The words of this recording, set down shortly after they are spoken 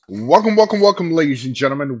Welcome, ladies and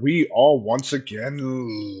gentlemen. We are once again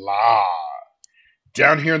live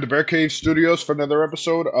down here in the Bear Cave Studios for another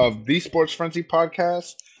episode of the Sports Frenzy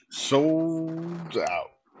Podcast, Sold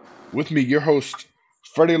Out. With me, your host,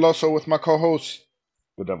 Freddie Loso, with my co-host,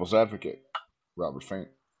 the Devil's Advocate, Robert Faint.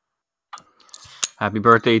 Happy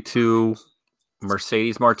birthday to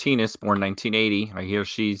Mercedes Martinez, born 1980. I hear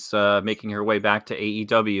she's making her way back to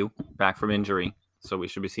AEW, back from injury. So we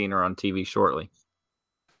should be seeing her on TV shortly.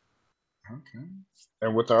 Okay.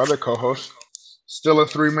 And with our other co-host, still a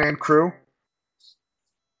three-man crew,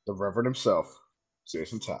 the Reverend himself,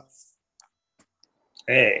 Jason Top.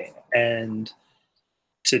 Hey, and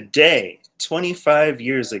today, 25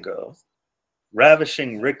 years ago,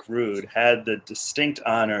 ravishing Rick Rude had the distinct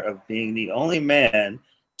honor of being the only man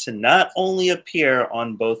to not only appear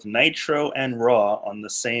on both Nitro and Raw on the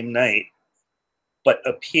same night, but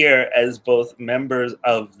appear as both members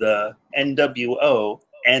of the NWO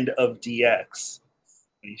and of DX.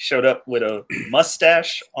 He showed up with a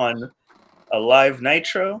mustache on a live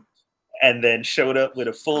Nitro, and then showed up with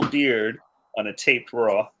a full beard on a taped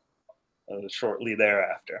Raw shortly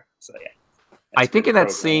thereafter. So yeah. I think in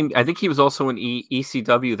that same, I think he was also in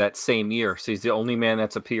ECW that same year. So he's the only man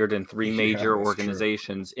that's appeared in three major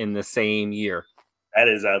organizations in the same year. That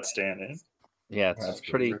is outstanding. Yeah, it's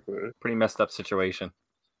pretty messed up situation.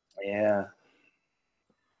 Yeah.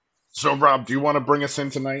 So, Rob, do you want to bring us in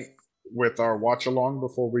tonight with our watch along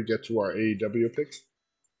before we get to our AEW picks?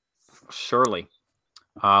 Surely.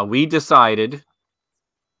 We decided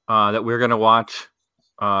that we're going to watch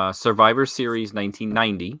Survivor Series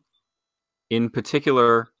 1990. In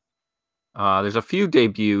particular, there's a few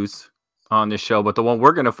debuts on this show, but the one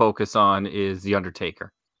we're going to focus on is The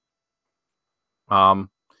Undertaker.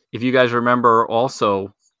 If you guys remember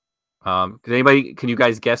also, can you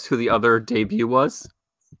guys guess who the other debut was?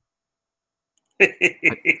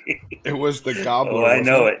 It was the Gobbler. Oh, I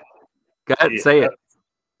know it. Go ahead, say it.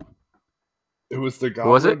 It was the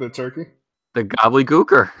Gobbler, was it? The turkey? The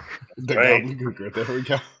Gobbledygooker. The Gobbledygooker, there we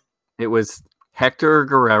go. It was Hector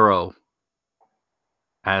Guerrero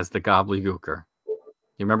as the Gobbledygooker.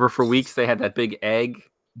 You remember for weeks they had that big egg?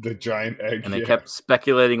 The giant egg, and they kept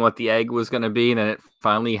speculating what the egg was going to be, and then it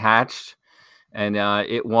finally hatched. And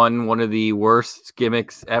it won one of the worst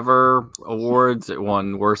gimmicks ever awards. It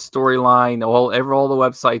won worst storyline. All the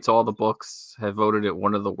websites, all the books have voted it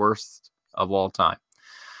one of the worst of all time.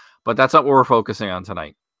 But that's not what we're focusing on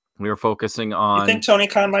tonight. We were focusing on. You think Tony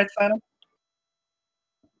Khan might sign him?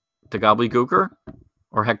 The Gobbledygooker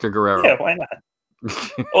or Hector Guerrero? Yeah, why not?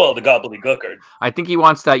 Oh, the Gobbledygooker. I think he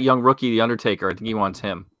wants that young rookie, the Undertaker. I think he wants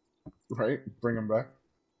him. Right, bring him back.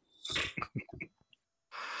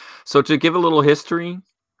 So to give a little history,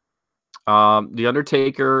 the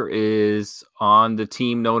Undertaker is on the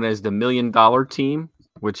team known as the $1 Million Team,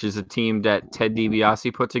 which is a team that Ted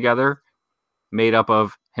DiBiase put together, made up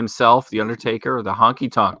of himself, the Undertaker, the Honky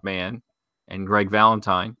Tonk Man, and Greg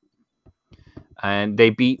Valentine. And they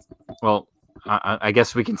beat, well, I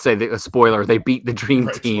guess we can say a spoiler, they beat the Dream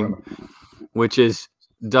Team, which is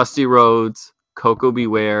Dusty Rhodes, Coco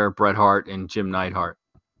Beware, Bret Hart, and Jim Neidhart.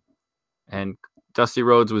 And Dusty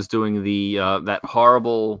Rhodes was doing the that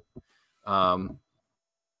horrible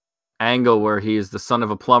angle where he is the son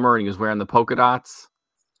of a plumber and he was wearing the polka dots.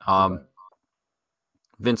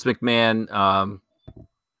 Vince McMahon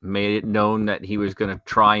made it known that he was going to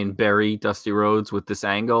try and bury Dusty Rhodes with this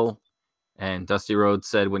angle. And Dusty Rhodes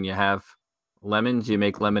said, when you have lemons, you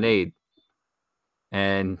make lemonade.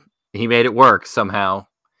 And he made it work somehow,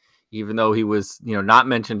 even though he was, not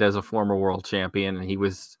mentioned as a former world champion, and he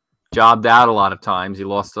was jobbed out a lot of times. He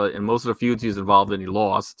lost in most of the feuds he was involved in. He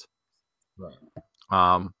lost. Right.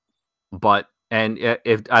 But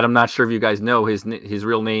if I'm not sure if you guys know, his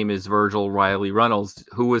real name is Virgil Riley Runnels.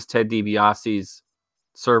 Who was Ted DiBiase's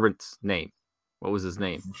servant's name? What was his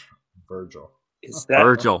name? Virgil.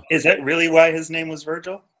 Virgil. Is that really why his name was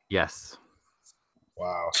Virgil? Yes.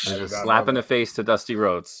 Wow. There's a slap in the face to Dusty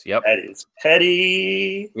Rhodes. Yep. That is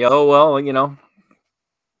petty. Yo, well,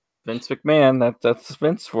 Vince McMahon, that's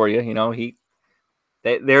Vince for you.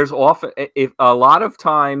 There's often, if a lot of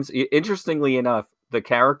times, interestingly enough, the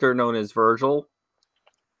character known as Virgil,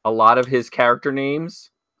 a lot of his character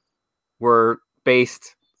names were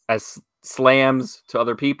based as slams to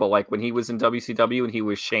other people. Like when he was in WCW and he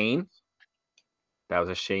was Shane, that was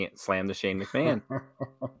a slam to Shane McMahon.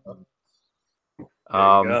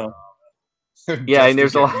 Yeah, and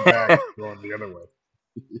there's a lot going the other way.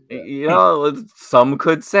 Some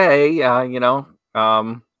could say,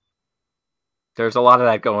 there's a lot of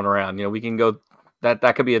that going around. We can go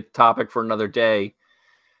that could be a topic for another day,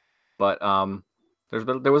 but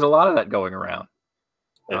there was a lot of that going around.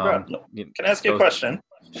 Hey, bro, can I ask you a question?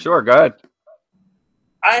 Sure, go ahead.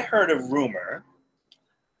 I heard a rumor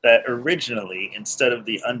that originally, instead of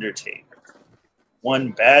the Undertaker,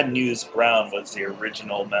 one Bad News Brown was the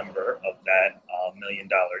original member of that $1 million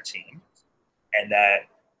team, and that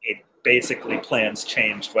it basically plans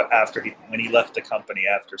changed after when he left the company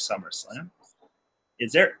after SummerSlam.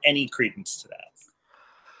 Is there any credence to that?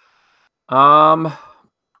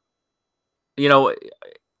 You know,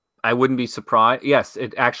 I wouldn't be surprised. Yes,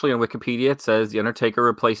 it actually on Wikipedia it says the Undertaker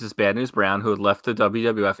replaces Bad News Brown, who had left the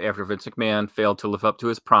WWF after Vince McMahon failed to live up to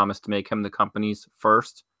his promise to make him the company's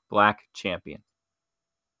first black champion.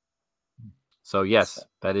 So yes,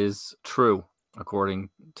 that is true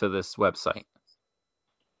according to this website.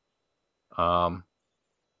 I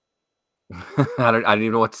don't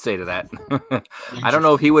even know what to say to that. I don't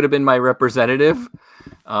know if he would have been my representative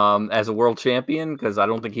as a world champion, because I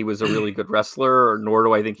don't think he was a really good wrestler, nor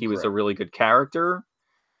do I think he was a really good character.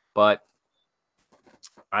 But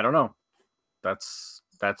I don't know. That's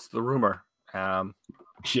the rumor.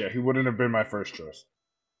 Yeah, he wouldn't have been my first choice.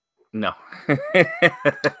 No.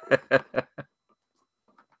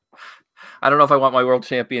 I don't know if I want my world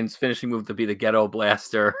champion's finishing move to be the ghetto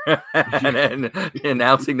blaster and then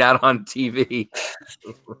announcing that on TV.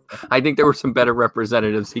 I think there were some better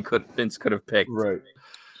representatives Vince could have picked. Right.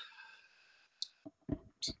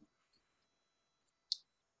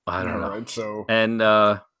 I don't know. Right, so and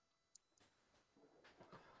well,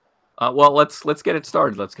 let's get it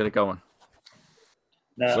started. Let's get it going.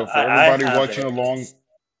 Now, so for everybody watching along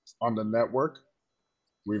on the network,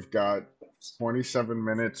 we've got 27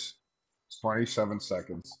 minutes, 27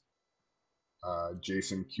 seconds.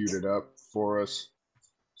 Jason queued it up for us,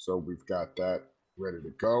 so we've got that ready to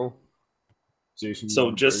go. Jason,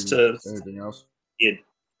 so just to anything else?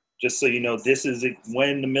 Just so you know, this is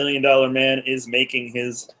when the $1 Million Man is making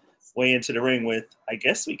his way into the ring with, I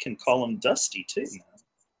guess we can call him Dusty too,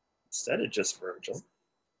 instead of just Virgil.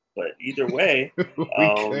 But either way,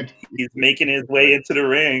 he's making his way into the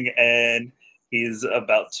ring, and he's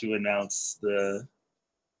about to announce the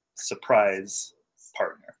surprise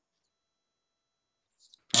partner.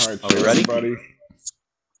 All right, are we ready? Everybody,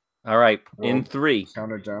 all right, in 3.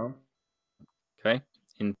 Count it down. Okay,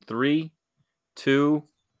 in 3, 2,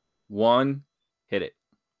 1, hit it.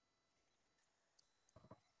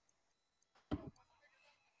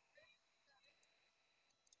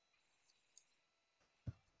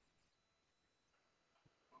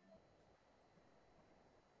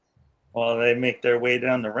 While they make their way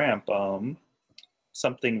down the ramp,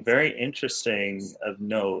 something very interesting of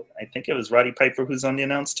note. I think it was Roddy Piper who's on the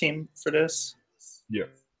announce team for this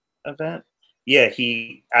event. Yeah,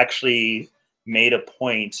 he actually made a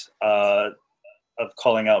point of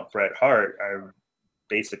calling out Bret Hart, or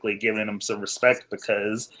basically giving him some respect,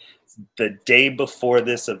 because the day before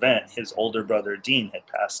this event, his older brother Dean had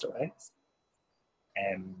passed away,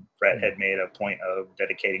 and Bret had made a point of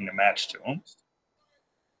dedicating the match to him.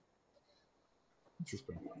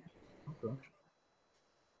 Interesting. Okay.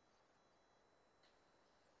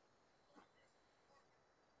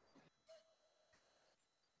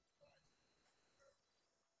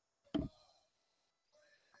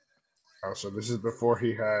 Oh, so this is before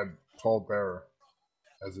he had Paul Bearer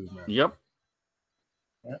as his man. Yep.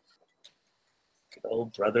 Good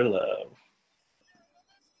old brother love.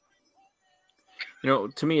 You know,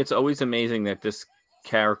 to me, it's always amazing that this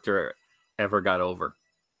character ever got over.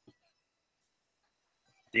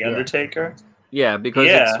 The Undertaker? Yeah, because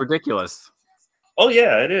it's ridiculous. Oh,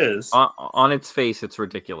 yeah, it is. On its face, it's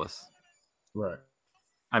ridiculous. Right.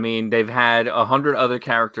 I mean, they've had 100 other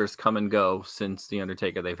characters come and go since The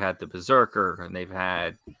Undertaker. They've had the Berserker, and they've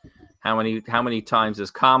had how many times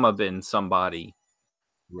has Kama been somebody?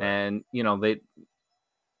 Right. And, you know,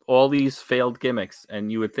 all these failed gimmicks, and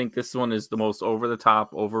you would think this one is the most over the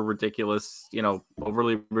top, overly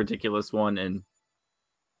ridiculous one, and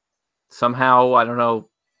somehow, I don't know,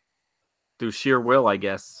 through sheer will, I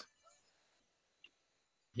guess,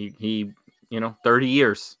 he 30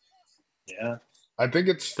 years. Yeah. I think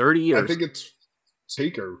it's 30 years. I think it's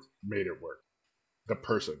Taker made it work. The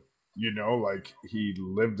person, like he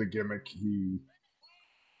lived the gimmick. He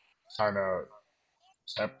kind of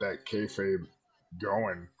kept that kayfabe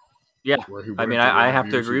going. Yeah, I mean, I have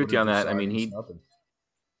to agree with you on that. I mean, he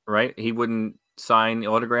wouldn't sign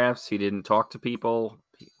autographs. He didn't talk to people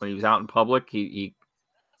when he was out in public. He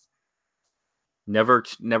never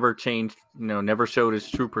changed. Never showed his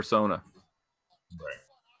true persona. Right.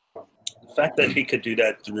 The fact that he could do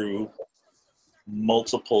that through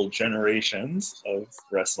multiple generations of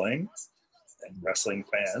wrestling and wrestling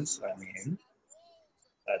fans, I mean,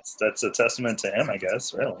 that's a testament to him, I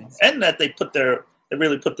guess, really. And that they put their They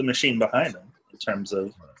really put the machine behind him in terms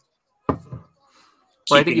of.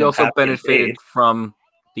 Well, I think he also happy and benefited paid. from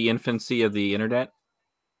the infancy of the internet.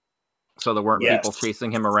 So there weren't people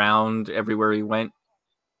chasing him around everywhere he went.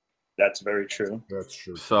 That's very true. That's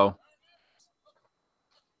true. So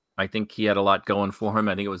I think he had a lot going for him.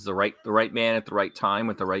 I think it was the right man at the right time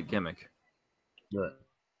with the right gimmick. Right.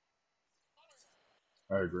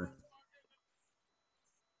 I agree.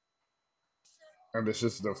 And this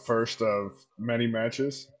is the first of many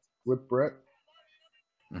matches with Brett.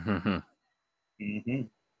 Mm-hmm. Mm-hmm.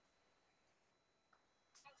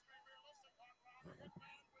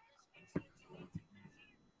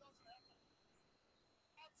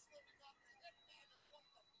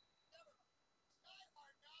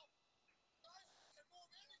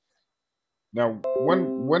 Now,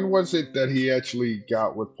 when was it that he actually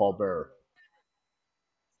got with Paul Bearer?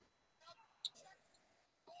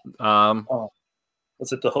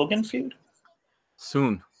 Was it the Hogan feud?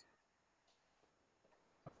 Soon.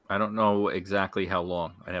 I don't know exactly how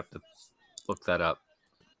long. I'd have to look that up.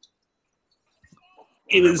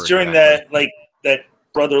 It was during that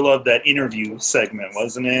Brother Love, that interview segment,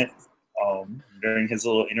 wasn't it? During his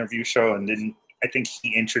little interview show, and I think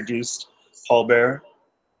he introduced Paul Bearer.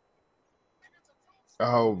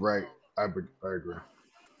 Oh, right. I agree.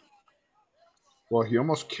 Well, he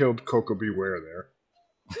almost killed Coco Beware there.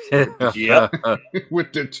 Yep.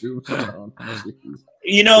 With the tombstone.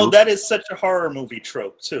 You know, that is such a horror movie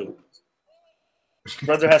trope, too.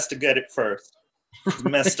 Brother has to get it first. He's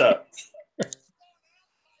messed up.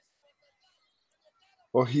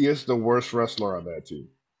 Well, he is the worst wrestler on that team.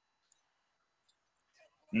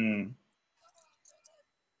 Mm.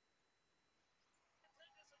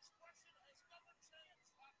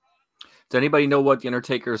 Does anybody know what the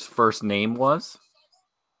Undertaker's first name was?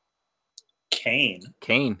 Kane.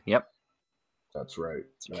 Kane, yep. That's right.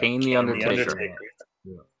 Kane the Undertaker.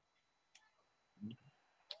 Yeah.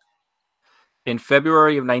 In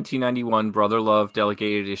February of 1991, Brother Love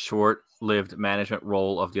delegated his short-lived management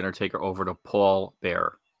role of the Undertaker over to Paul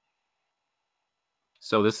Bearer.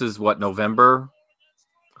 So this is November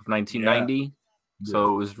of 1990. Yeah.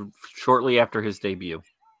 So it was shortly after his debut.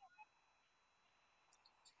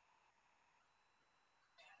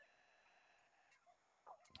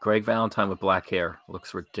 Greg Valentine with black hair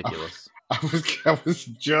looks ridiculous. I was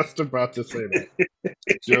just about to say that.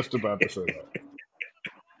 Just about to say that.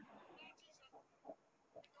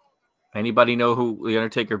 Anybody know who the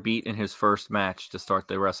Undertaker beat in his first match to start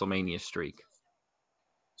the WrestleMania streak?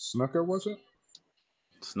 Snooker, was it?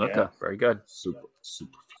 Snooker, very good. Super.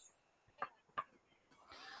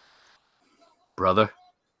 Brother.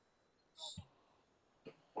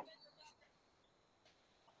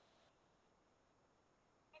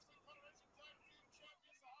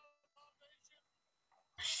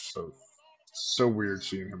 So weird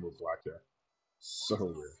seeing him with black hair. So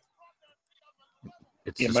weird.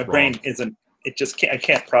 My brain isn't. It just can't. I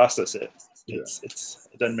can't process it. It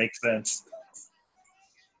doesn't make sense.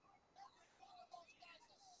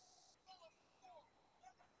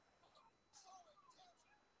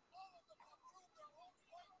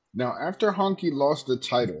 Now, after Honky lost the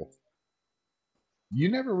title, you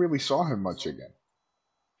never really saw him much again.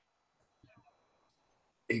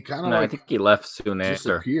 He kind of I think he left soon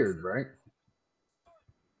after. Disappeared, right?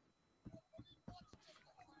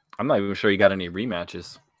 I'm not even sure he got any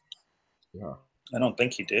rematches. Yeah. I don't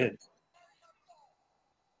think he did.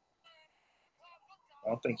 I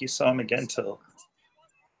don't think you saw him again till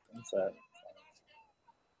what's that?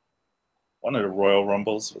 One of the Royal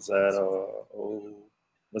Rumbles was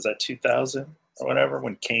that 2000 or whatever,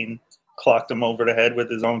 when Kane clocked him over the head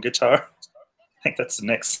with his own guitar. I think that's the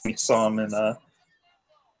next time you saw him in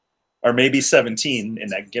or maybe 17 in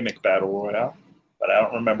that gimmick battle royale. But I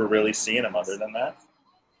don't remember really seeing him other than that.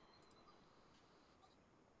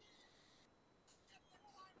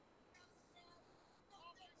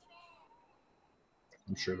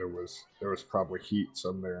 I'm sure there was probably heat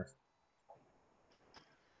somewhere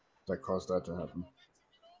that caused that to happen.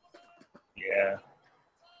 Yeah.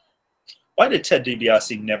 Why did Ted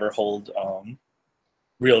DiBiase never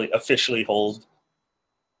really officially hold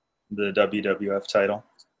the WWF title?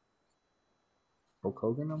 Hulk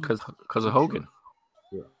Hogan? Because of Hogan.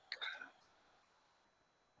 Sure.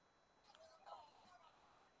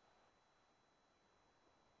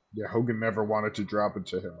 Yeah, Hogan never wanted to drop it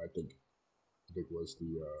to him, I think was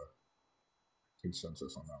the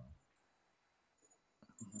consensus on that one.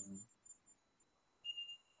 Mm-hmm.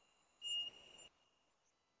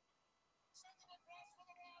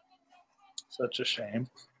 Such a shame.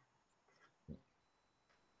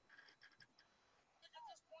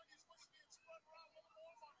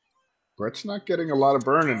 Brett's not getting a lot of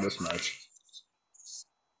burn in this match.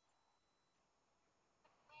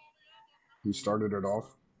 He started it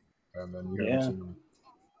off, and then you haven't seen him.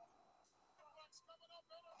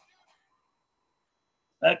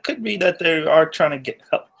 That could be that they are trying to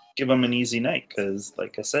give him an easy night because,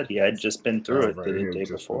 like I said, he had just been through it the day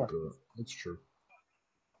before. That's true.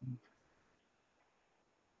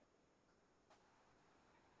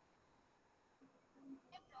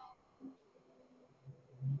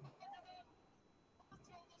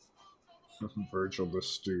 Virgil the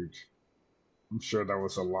Stooge. I'm sure that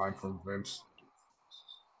was a line from Vince.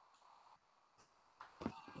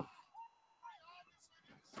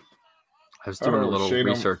 I was doing a little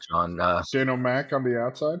research on Shane O'Mac on the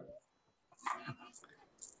outside.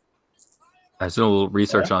 I was doing a little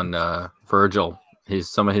research on Virgil.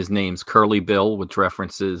 Some of his names: Curly Bill, which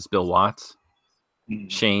references Bill Watts.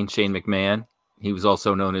 Shane McMahon. He was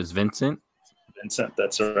also known as Vincent. Vincent,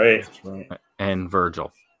 that's right. And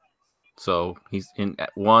Virgil. So he's in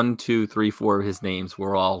 1, 2, 3, 4 of his names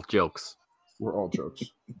were all jokes. We're all jokes.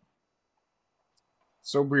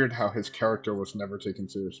 So weird how his character was never taken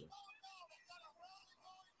seriously.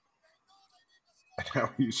 And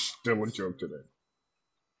how he's still a joke today.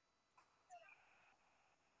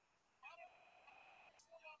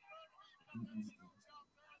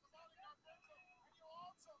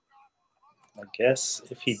 I guess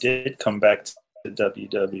if he did come back to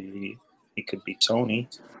WWE, he could be Tony.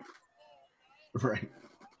 Right.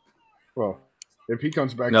 Well, if he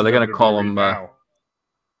comes back to they're going to call him now,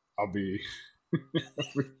 I'll be...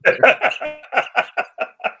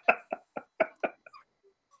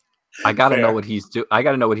 I got to know what he's doing. I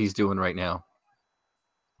got to know what he's doing right now.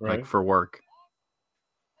 Right? Like for work.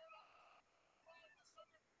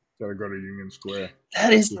 Gotta go to Union Square.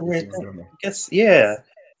 That is the weird thing. I guess, yeah,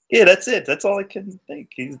 that's it. That's all I can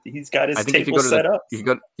think. He's got his table set up. You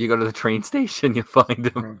go to the train station, you find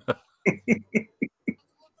him.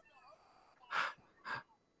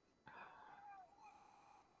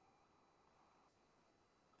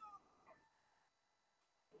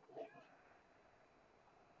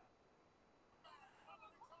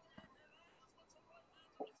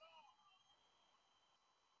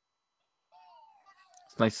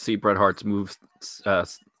 It's nice to see Bret Hart's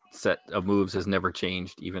set of moves has never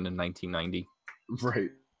changed, even in 1990. Right.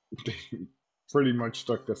 They pretty much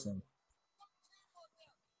stuck the same.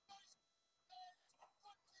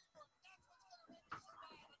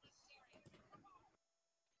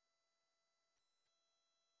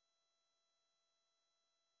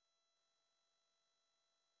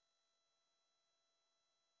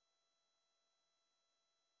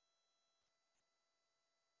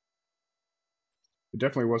 It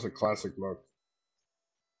definitely was a classic look.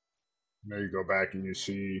 Now you go back and you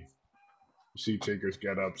see Taker's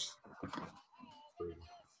get-ups.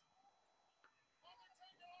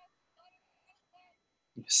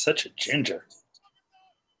 He's such a ginger.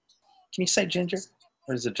 Can you say ginger?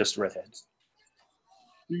 Or is it just redhead?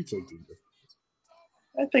 You can say ginger.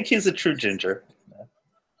 I think he's a true ginger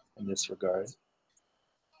in this regard.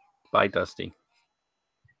 Bye, Dusty.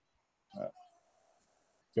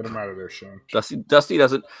 Get him out of there, Sean. Dusty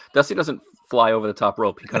doesn't fly over the top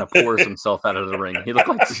rope. He kind of pours himself out of the ring. He looked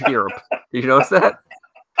like syrup. Did you notice that?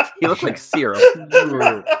 He looked like syrup.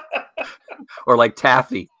 Or like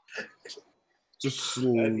taffy. Just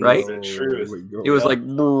slowly. Right? It was like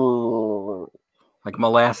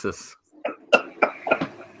molasses.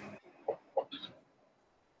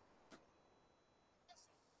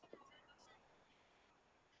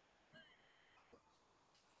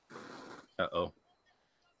 Uh-oh.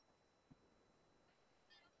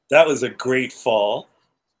 That was a great fall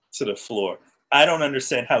to the floor. I don't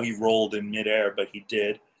understand how he rolled in midair, but he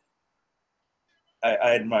did.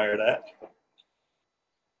 I admire that.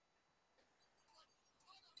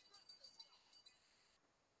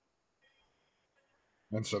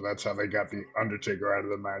 And so that's how they got the Undertaker out of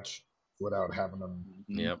the match without having him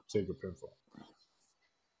take a pinfall.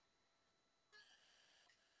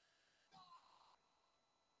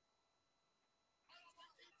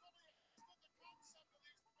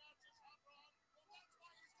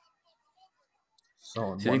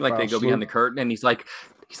 So do you think they go behind the curtain and he's like,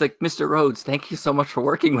 Mr. Rhodes, thank you so much for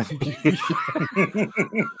working with me.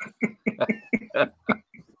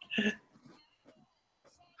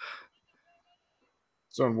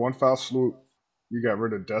 So in one foul swoop, you got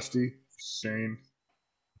rid of Dusty, Shane,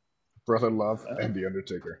 Brother Love, and the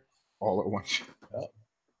Undertaker all at once.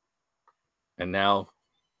 And now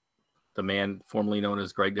the man formerly known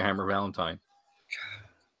as Greg the Hammer Valentine.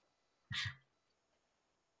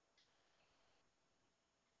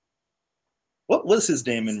 What was his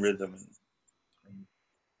name in Rhythm?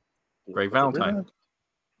 Greg Was it Valentine. Rhythm?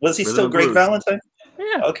 Was he Rhythm still and Greg Blues. Valentine?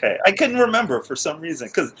 Yeah. Okay, I couldn't remember for some reason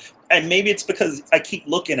and maybe it's because I keep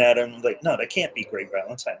looking at him like, no, that can't be Greg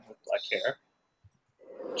Valentine with black hair,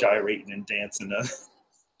 gyrating and dancing a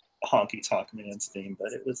Honky Tonk Man's theme,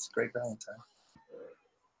 but it was Greg Valentine.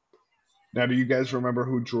 Now, do you guys remember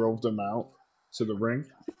who drove them out to the ring?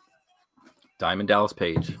 Diamond Dallas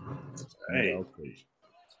Page. Right. No, please.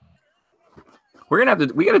 We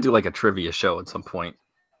gotta do like a trivia show at some point.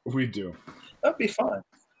 We do. That'd be fun.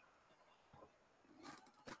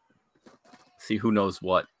 See who knows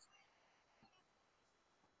what.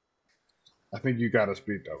 I think you got us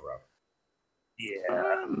beat though, Rob.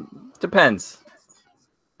 Yeah. Depends.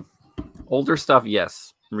 Older stuff,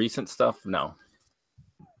 yes. Recent stuff, no.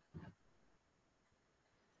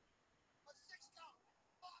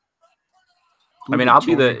 I mean, I'll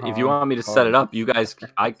be if you want me to set it up, you guys,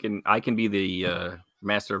 I can be the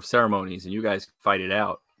master of ceremonies, and you guys fight it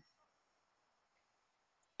out.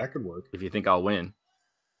 That could work. If you think I'll win.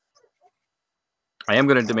 I am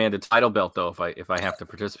going to demand a title belt, though, if I have to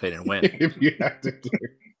participate and win. If you have to do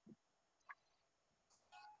it.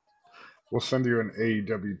 We'll send you an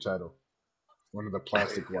AEW title. One of the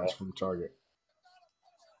plastic ones from Target.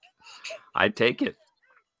 I'd take it.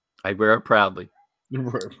 I'd wear it proudly. You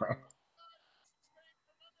wear it proud.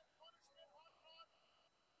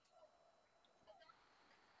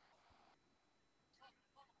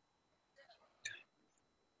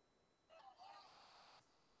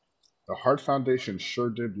 The Hart Foundation sure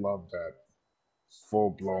did love that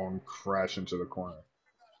full-blown crash into the corner.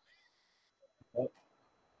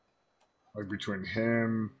 Like between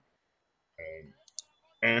him and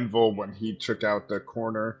Anvil when he took out the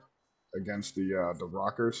corner against the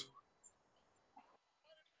Rockers.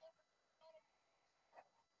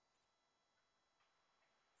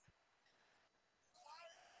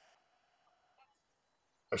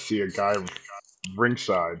 I see a guy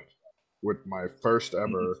ringside with my first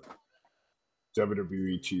ever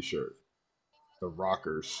WWE t-shirt. The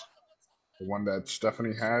Rockers. The one that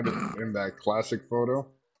Stephanie had in that classic photo.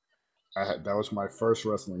 That was my first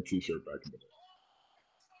wrestling t-shirt back in the day.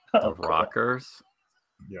 The Rockers?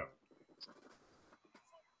 Yeah.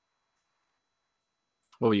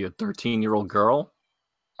 What were you, a 13-year-old girl?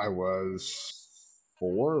 I was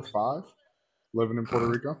 4 or 5 living in Puerto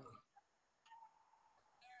Rico.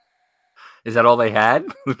 Is that all they had?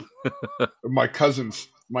 My cousin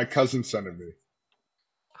sent it me.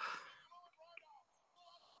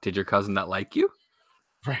 Did your cousin not like you?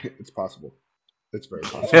 Right, it's possible. It's very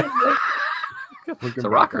possible. The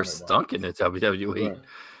Rockers stunk in the WWE.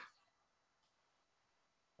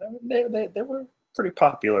 Right. They were pretty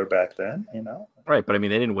popular back then, you know. Right, but I mean,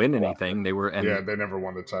 they didn't win anything. They were, yeah, they never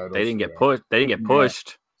won the titles. They didn't get pushed. They didn't get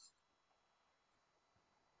pushed.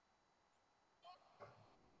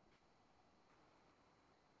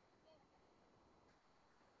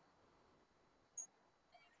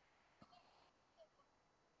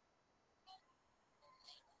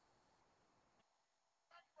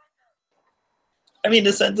 I mean,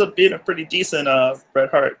 this ends up being a pretty decent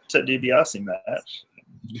Bret Hart to DiBiase match.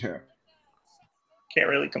 Yeah. Can't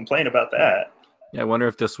really complain about that. Yeah, I wonder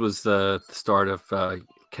if this was the start of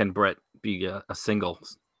can Bret be a single?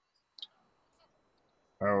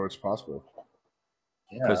 Oh, it's possible.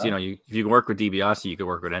 Because, you know, if you can work with DiBiase, you can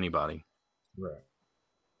work with anybody. Right.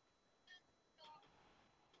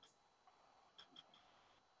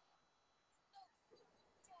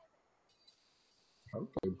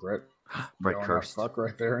 Okay, Bret. Bret cursed. Fuck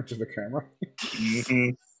right there into the camera.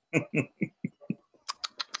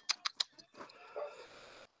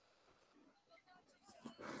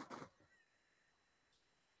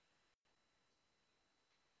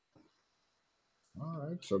 All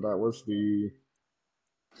right, so that was the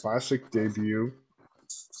classic debut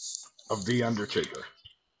of The Undertaker.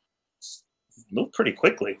 Moved pretty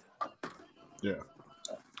quickly. Yeah.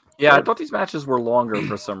 Yeah, I thought these matches were longer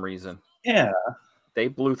for some reason. Yeah. They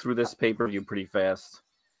blew through this pay-per-view pretty fast.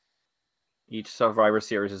 Each Survivor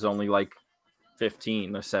Series is only like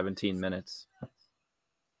 15 or 17 minutes.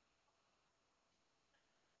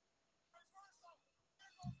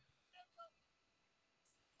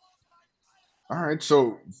 All right,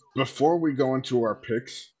 so before we go into our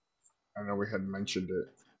picks, I know we had mentioned it.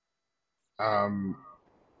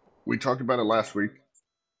 We talked about it last week.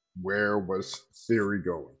 Where was Theory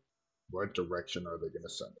going? What direction are they going to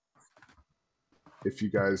send it? If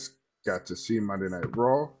you guys got to see Monday Night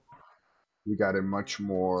Raw, we got a much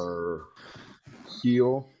more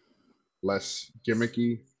heel, less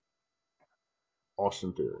gimmicky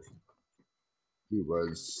Austin Theory. He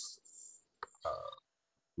was a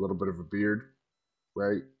little bit of a beard,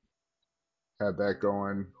 right? Had that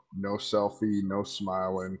going. No selfie, no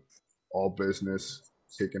smiling, all business,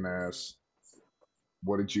 kicking ass.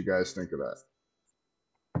 What did you guys think of that?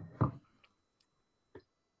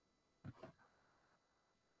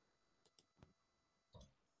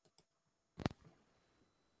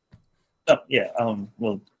 Oh, yeah.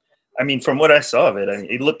 Well, I mean, from what I saw of it,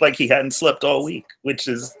 it looked like he hadn't slept all week,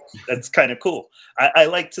 that's kind of cool. I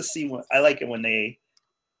like to see I like it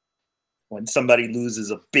when somebody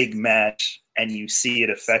loses a big match and you see it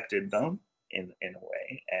affected them in a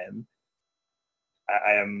way. And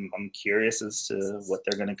I'm curious as to what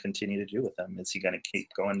they're going to continue to do with him. Is he going to keep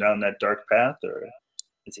going down that dark path, or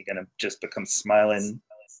is he going to just become smiling,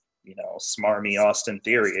 smarmy Austin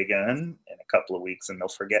Theory again in a couple of weeks, and they'll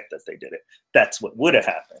forget that they did it? That's what would have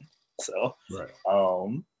happened. So, right.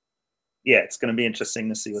 Yeah, it's going to be interesting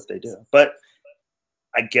to see what they do. But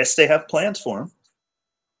I guess they have plans for him.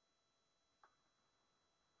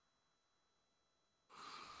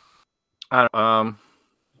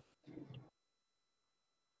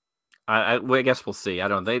 I guess we'll see. I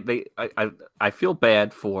don't. I feel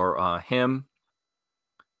bad for him,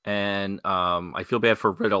 and I feel bad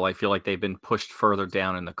for Riddle. I feel like they've been pushed further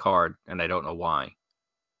down in the card, and I don't know why.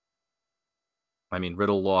 I mean,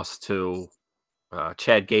 Riddle lost to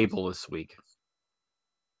Chad Gable this week.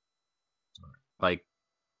 Like,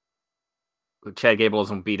 Chad Gable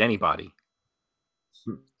doesn't beat anybody.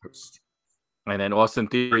 And then Austin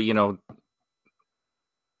Theory,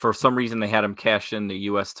 for some reason they had him cash in the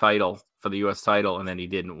U.S. title for the U.S. title, and then he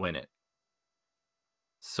didn't win it.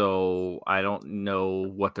 So I don't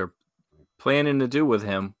know what they're planning to do with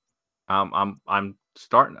him. I'm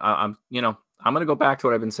starting. I'm going to go back to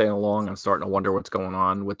what I've been saying along. I'm starting to wonder what's going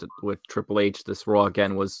on with Triple H. This Raw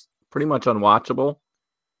again was pretty much unwatchable.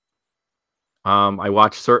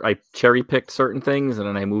 I cherry picked certain things and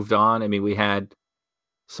then I moved on. I mean, we had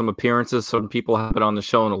some appearances. Some people have been on the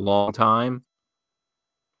show in a long time.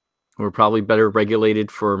 We're probably better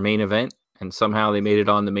regulated for main event, and somehow they made it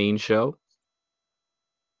on the main show.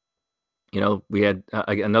 We had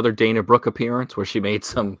another Dana Brooke appearance where she made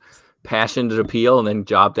some passionate appeal and then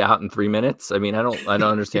jobbed out in 3 minutes. I mean, I don't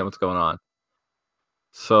understand what's going on.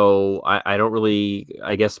 So I don't really.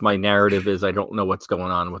 I guess my narrative is I don't know what's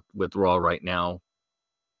going on with Raw right now.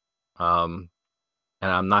 And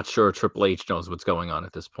I'm not sure Triple H knows what's going on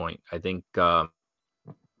at this point. I think I'm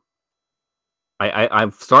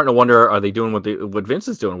starting to wonder: are they doing what Vince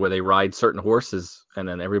is doing, where they ride certain horses and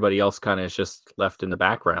then everybody else kind of is just left in the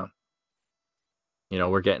background?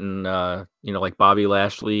 We're getting like Bobby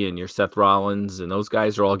Lashley and your Seth Rollins, and those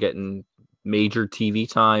guys are all getting major TV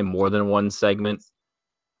time, more than one segment.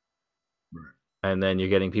 And then you're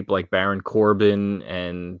getting people like Baron Corbin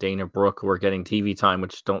and Dana Brooke who are getting TV time,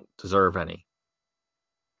 which don't deserve any.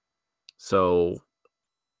 So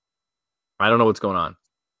I don't know what's going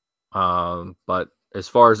on. But as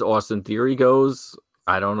far as Austin Theory goes,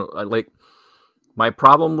 I don't know. Like, my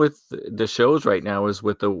problem with the shows right now is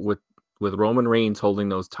with Roman Reigns holding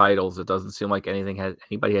those titles. It doesn't seem like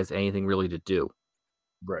anybody has anything really to do.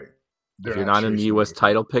 Right. If you're not in the U.S.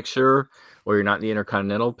 title picture or you're not in the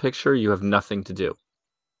Intercontinental picture, you have nothing to do.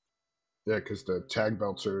 Yeah, because the tag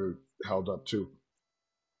belts are held up too.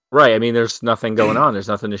 Right. I mean, there's nothing going on. There's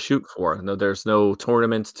nothing to shoot for. No, there's no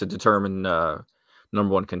tournaments to determine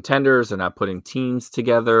number one contenders. They're not putting teams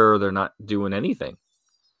together. They're not doing anything.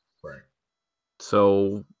 Right.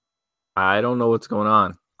 So I don't know what's going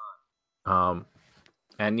on.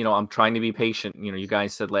 And, I'm trying to be patient. You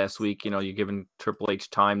guys said last week, you're giving Triple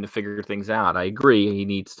H time to figure things out. I agree. He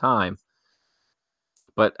needs time.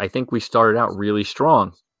 But I think we started out really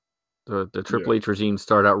strong. The Triple H regime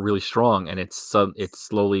started out really strong, and it's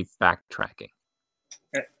slowly backtracking.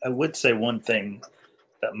 I would say one thing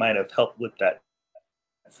that might have helped with that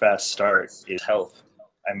fast start is health.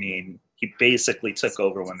 I mean, he basically took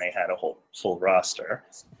over when they had a whole full roster,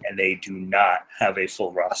 and they do not have a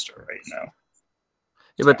full roster right now.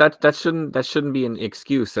 Yeah, but that shouldn't be an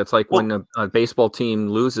excuse. That's like when a baseball team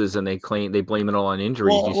loses and they blame it all on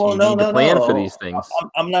injuries. You need to plan for these things.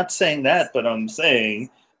 I'm not saying that, but I'm saying,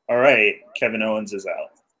 all right, Kevin Owens is out,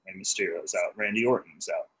 Rey Mysterio is out, Randy Orton's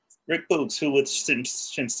out, Rick Boogs, who with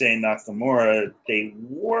Shinsuke Nakamura, they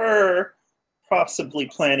were possibly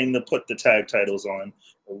planning to put the tag titles on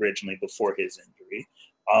originally before his injury.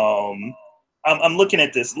 I'm looking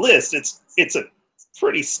at this list. It's a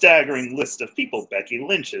pretty staggering list of people. Becky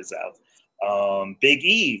Lynch is out. Big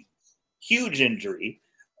E, huge injury.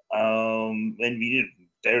 And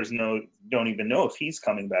don't even know if he's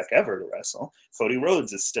coming back ever to wrestle. Cody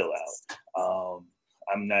Rhodes is still out.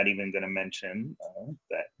 I'm not even going to mention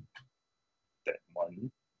that one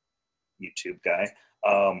YouTube guy.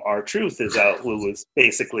 R-Truth is out, who was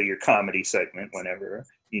basically your comedy segment whenever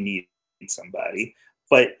you need somebody.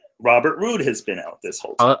 But Robert Roode has been out this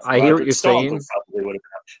whole time. I hear what you're Stone saying. probably would have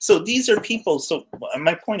been out. So these are people. So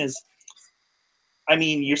my point is, I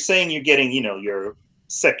mean, you're saying you're getting, your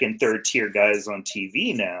second, third tier guys on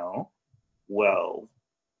TV now. Well,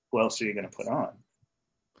 who else are you going to put on?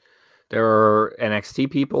 There are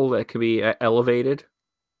NXT people that could be elevated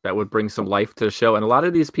that would bring some life to the show. And a lot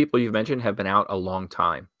of these people you've mentioned have been out a long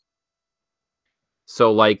time.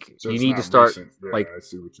 So, you need to start, I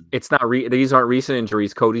see what you mean. it's not, these aren't recent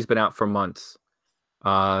injuries. Cody's been out for months.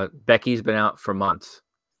 Becky's been out for months.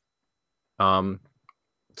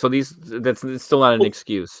 So that's still not an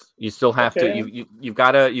excuse. You still have to, you've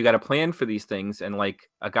got to plan for these things. And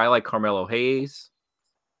a guy like Carmelo Hayes,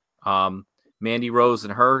 Mandy Rose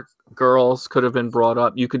and her girls could have been brought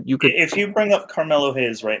up. You could. If you bring up Carmelo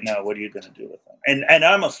Hayes right now, what are you going to do with him? And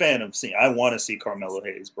I'm a fan of I want to see Carmelo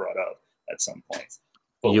Hayes brought up at some point.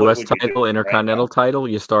 But U.S. title, Intercontinental title.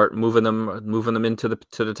 You start moving them into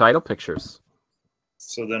the title pictures.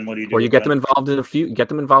 So then, what do you do? Or you get them involved in a feud. Get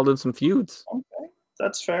them involved in some feuds. Okay,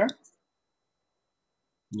 that's fair.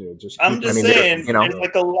 Yeah, I'm just saying,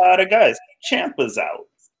 there's a lot of guys. Ciampa's out.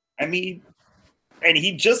 I mean, and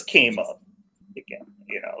he just came up again.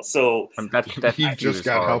 So he just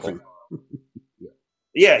got healthy.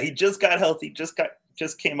 Yeah, he just got healthy. Just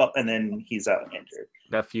came up, and then he's out injured.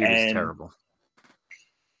 That feud is terrible.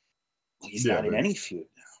 He's not in any feud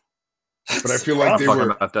now. But I feel like they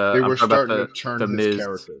were starting to turn his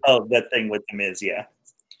character. Oh, that thing with the Miz, yeah.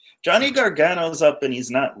 Johnny Gargano's up, and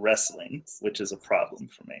he's not wrestling, which is a problem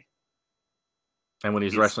for me. And when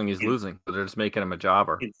he's wrestling, he's losing. So they're just making him a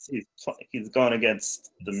jobber. He's going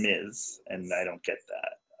against the Miz, and I don't get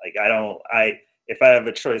that. If I have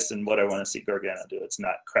a choice in what I want to see Gargano do, it's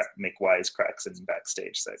not make wisecracks in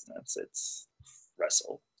backstage segments. It's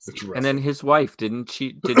wrestle. And then his wife, didn't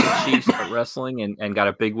she start wrestling and got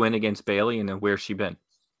a big win against Bayley? And then where's she been?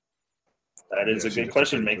 That is a good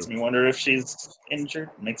question. Makes me wonder if she's injured.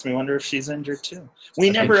 Makes me wonder if she's injured too. We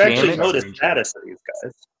never actually know the status of these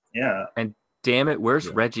guys. Yeah. And damn it, where's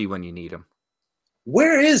Reggie when you need him?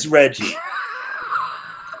 Where is Reggie?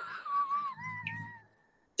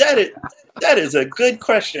 That is a good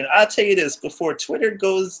question. I'll tell you this, before Twitter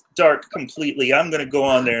goes dark completely, I'm going to go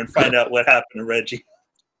on there and find out what happened to Reggie.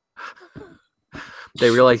 They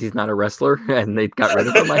realize he's not a wrestler, and they got rid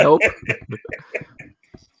of him, I hope.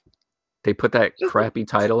 They put that crappy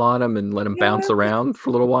title on him and let him bounce around for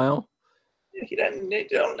a little while. He doesn't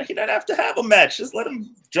have to have a match. Just let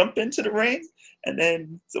him jump into the ring, and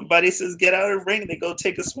then somebody says, "Get out of the ring." And they go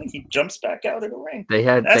take a swing. He jumps back out of the ring. They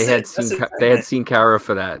had seen Cara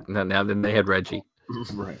for that. Now then they had Reggie.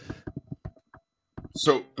 Right.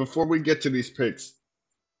 So before we get to these picks,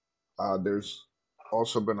 there's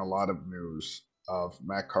also been a lot of news of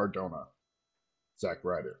Matt Cardona, Zack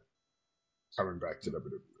Ryder, coming back to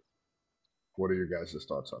WWE. What are your guys'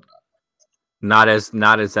 thoughts on that? Not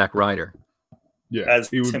as Zack Ryder. Yeah, as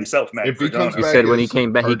himself, Matt. If he comes he back, said when he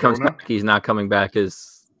came back, he comes back. He's not coming back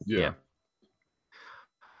as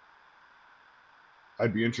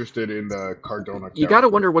I'd be interested in the Cardona. You got to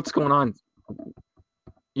wonder what's going on.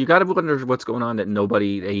 You got to wonder what's going on that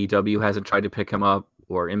nobody AEW hasn't tried to pick him up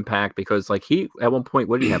or Impact, because he at one point,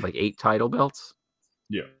 what did he have, 8 title belts?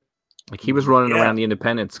 Yeah, he was running around the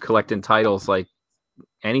independents collecting titles like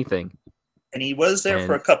anything. And he was there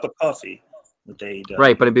for a cup of coffee.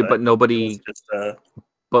 Right, but nobody.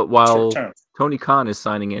 But while Tony Khan is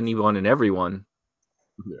signing anyone and everyone,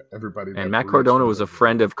 everybody. And Matt Cardona was a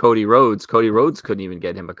friend of Cody Rhodes. Cody Rhodes couldn't even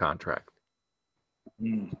get him a contract.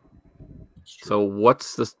 So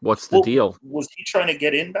what's the deal? Was he trying to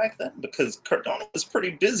get in back then? Because Cardona was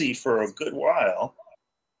pretty busy for a good while.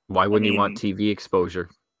 Why wouldn't he want TV exposure?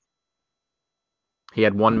 He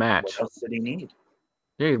had one match. What else did he need?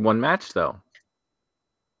 Yeah, he had one match though.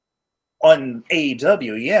 On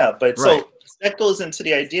AEW, yeah, but so that goes into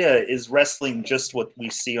the idea: is wrestling just what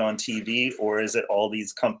we see on TV, or is it all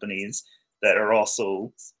these companies that are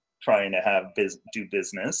also trying to have do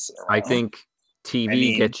business around? I think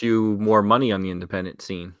TV gets you more money on the independent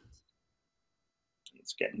scene.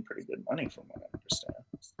 It's getting pretty good money from what I understand.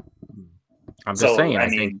 I'm just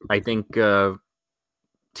saying. I think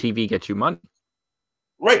TV gets you money.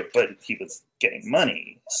 Right, but he was getting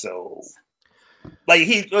money, so.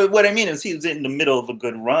 What I mean is he was in the middle of a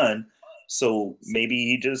good run, so maybe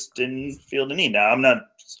he just didn't feel the need. Now I'm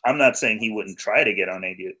not saying he wouldn't try to get on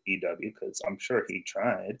AEW, because I'm sure he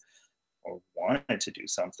tried or wanted to do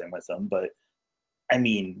something with them, but I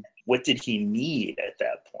mean, what did he need at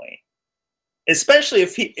that point? Especially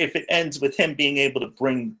if it ends with him being able to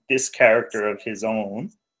bring this character of his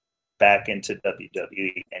own back into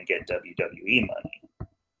WWE and get WWE money.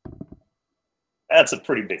 That's a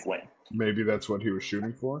pretty big win. Maybe that's what he was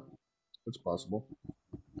shooting for. It's possible.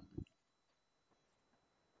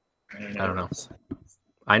 I don't know.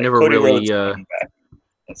 I never Cody really. Rhodes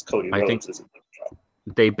That's Cody Rhodes. I think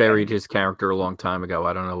they buried his character a long time ago.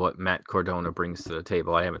 I don't know what Matt Cardona brings to the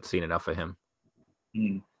table. I haven't seen enough of him.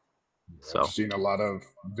 So I've seen a lot of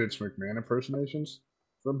Vince McMahon impersonations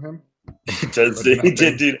from him. He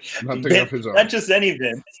did do nothing of his own. Not just any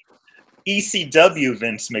Vince. ECW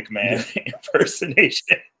Vince McMahon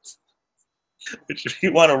impersonations. Which, if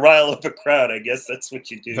you want to rile up a crowd, I guess that's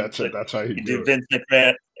what you do. That's it. That's how you do it. Vince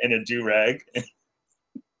McMahon in a do-rag.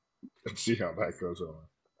 And see how that goes on.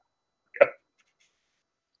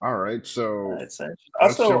 All right, so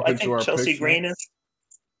also I think Chelsea Green is.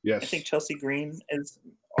 Yes, I think Chelsea Green is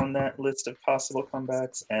on that list of possible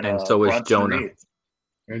comebacks, and so is Bronson Jonah. Reed.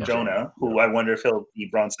 And Jonah, who I wonder if he'll be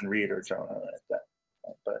Bronson Reed or Jonah at that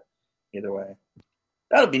point. But either way,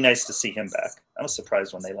 that'll be nice to see him back. I was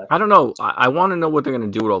surprised when they left. I don't know. I want to know what they're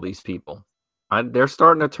going to do with all these people. They're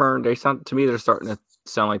starting to turn. They're starting to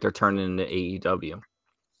sound like they're turning into AEW,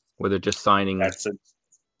 where they're just signing.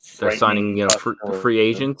 They're signing, free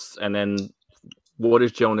agents, and then what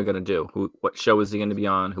is Jonah going to do? What show is he going to be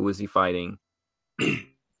on? Who is he fighting?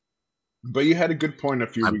 But you had a good point a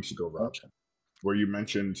few weeks ago, Rob, where you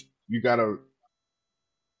mentioned if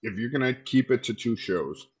you're going to keep it to 2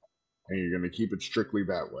 shows and you're going to keep it strictly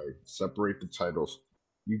that way, separate the titles,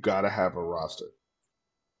 you got to have a roster.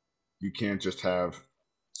 You can't just have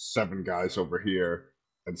 7 guys over here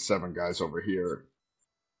and 7 guys over here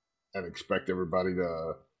and expect everybody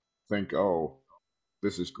to think, oh,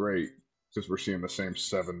 this is great because we're seeing the same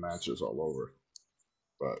 7 matches all over.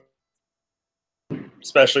 But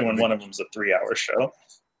especially when one of them's a 3-hour show.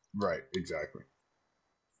 Right, exactly.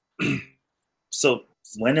 So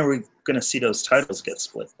when are we going to see those titles get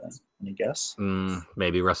split then? Any guess?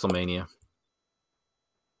 Maybe WrestleMania.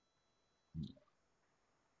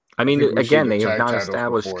 I mean, again, they have not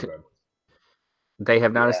established. They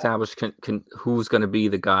have not established who's going to be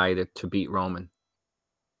the guy to beat Roman.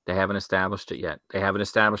 They haven't established it yet. They haven't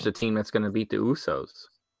established a team that's going to beat the Usos.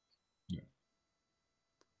 Yeah.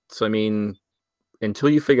 So, I mean, until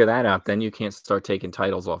you figure that out, then you can't start taking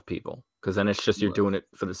titles off people, because then it's just you're doing it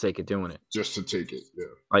for the sake of doing it. Just to take it,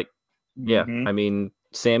 yeah. I mean,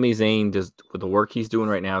 Sami Zayn, with the work he's doing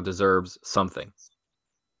right now, deserves something.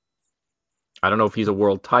 I don't know if he's a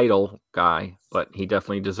world title guy, but he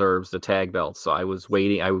definitely deserves the tag belt. So I was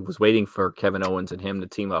waiting for Kevin Owens and him to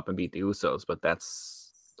team up and beat the Usos, but that's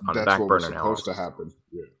on the back burner now. That's supposed to happen.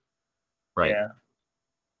 Yeah. Right. Yeah.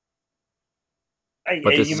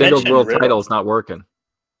 But the singles world title is not working.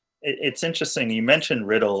 It's interesting. You mentioned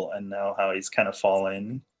Riddle and now how he's kind of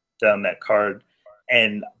falling down that card.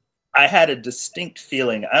 And I had a distinct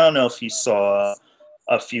feeling. I don't know if you saw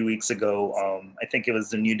a few weeks ago. I think it was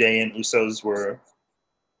the New Day and Usos were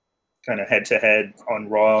kind of head-to-head on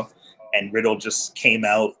Raw, and Riddle just came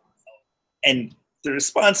out. And the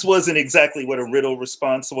response wasn't exactly what a Riddle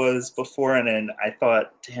response was before. And then I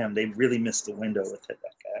thought, damn, they really missed the window with that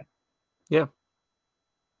guy. Yeah.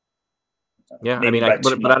 Yeah, I mean,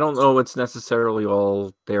 but I don't know it's necessarily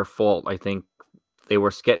all their fault. I think they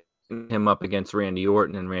were getting him up against Randy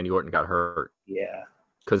Orton, and Randy Orton got hurt. Yeah,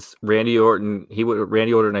 because Randy Orton,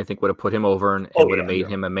 I think would have put him over and would have made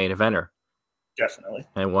him a main eventer. Definitely.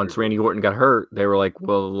 And once Randy Orton got hurt, they were like,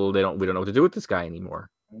 well, we don't know what to do with this guy anymore.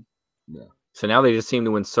 Yeah. So now they just seem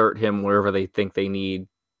to insert him wherever they think they need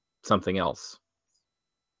something else.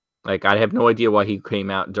 Like, I have no idea why he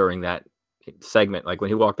came out during that segment. Like, when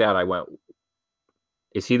he walked out, I went,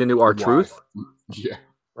 is he the new R-Truth? Yeah.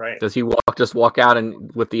 Right. Does he just walk out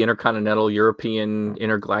and with the Intercontinental European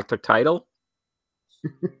Intergalactic title?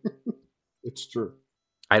 It's true.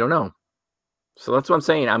 I don't know. So that's what I'm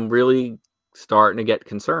saying. I'm really starting to get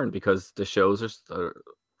concerned because the shows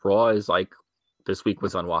Raw is like, this week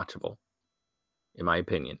was unwatchable, in my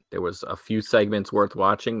opinion. There was a few segments worth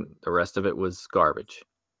watching. The rest of it was garbage.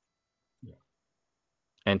 Yeah.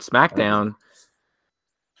 And SmackDown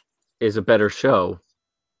is a better show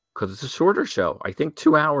because it's a shorter show. I think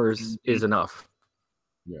 2 hours is enough.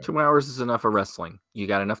 Yeah. 2 hours is enough of wrestling. You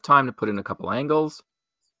got enough time to put in a couple angles,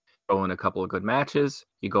 throw in a couple of good matches,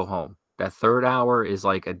 you go home. That third hour is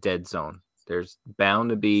like a dead zone. There's bound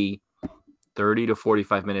to be 30 to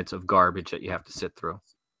 45 minutes of garbage that you have to sit through.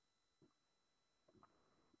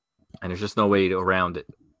 And there's just no way around it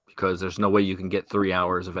because there's no way you can get 3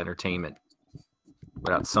 hours of entertainment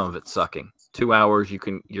without some of it sucking. 2 hours,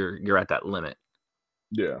 you're at that limit.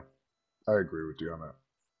 Yeah. I agree with you on that.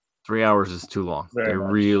 3 hours is too long. Very They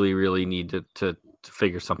much. really, really need to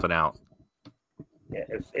figure something out. Yeah,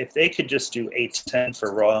 if they could just do 8 to 10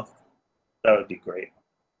 for Raw, that would be great.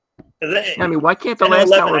 I mean, why can't the 10 or last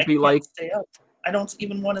 11, hour I be can't like? stay up. I don't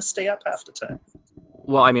even want to stay up half the time.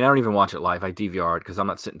 Well, I mean, I don't even watch it live. I DVR it because I'm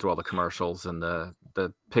not sitting through all the commercials and the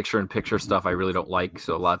picture-in-picture stuff. I really don't like.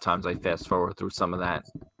 So a lot of times I fast forward through some of that.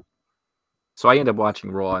 So I end up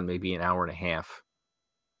watching Raw in maybe an hour and a half,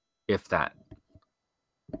 if that.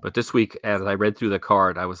 But this week, as I read through the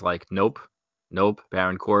card, I was like, nope.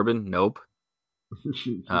 Baron Corbin, nope.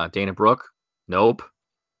 Dana Brooke, nope.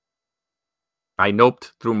 I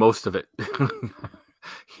noped through most of it.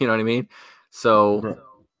 You know what I mean? So Right.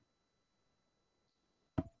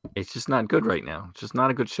 it's just not good right now. It's just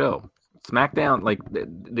not a good show. SmackDown, like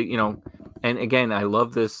and again, I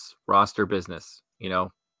love this roster business. The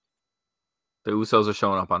Usos are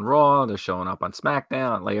showing up on Raw. They're showing up on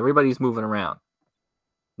SmackDown. Like everybody's moving around.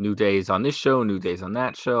 New days on this show, new days on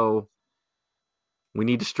that show. We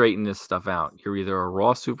need to straighten this stuff out. You're either a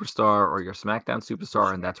Raw superstar or you're a SmackDown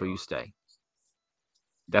superstar, and that's where you stay.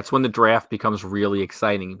 That's when the draft becomes really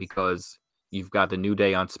exciting because you've got the New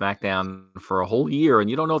Day on SmackDown for a whole year, and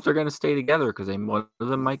you don't know if they're going to stay together because one of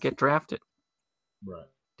them might get drafted. Right.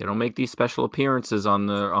 They don't make these special appearances on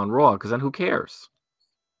Raw because then who cares,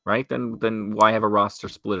 right? Then why have a roster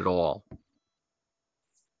split at all?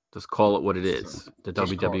 Just call it what it is, the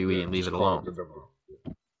WWE, and leave it alone.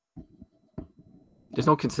 There's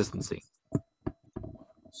no consistency.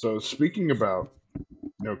 So speaking about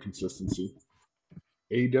no consistency,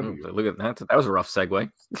 AEW. Look at that. That was a rough segue.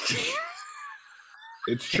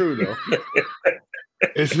 It's true though.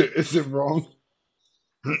 Is it wrong?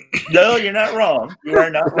 No, you're not wrong. You are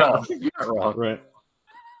not wrong. You're not wrong. Right.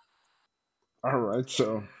 All right.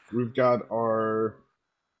 So we've got our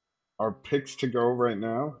picks to go right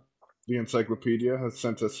now. The Encyclopedia has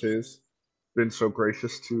sent us his. Been so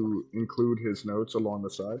gracious to include his notes along the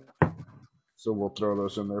side. So we'll throw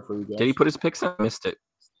those in there for you guys. Did he put his picks in? I missed it.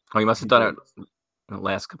 Oh, he must have done it in the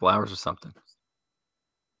last couple hours or something.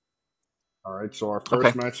 All right. So our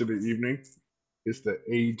first match of the evening is the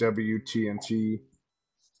AEW TNT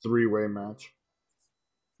 3-way match.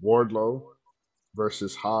 Wardlow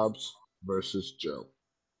versus Hobbs versus Joe.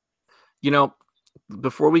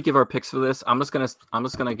 Before we give our picks for this, I'm just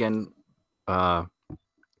gonna again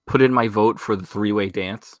put in my vote for the 3-way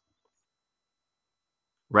dance.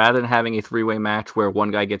 Rather than having a 3-way match where one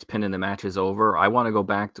guy gets pinned and the match is over, I want to go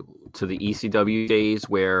back to the ECW days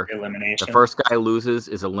where Elimination. the first guy loses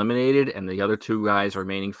is eliminated and the other two guys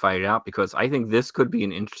remaining fight it out, because I think this could be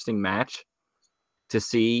an interesting match to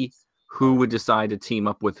see who would decide to team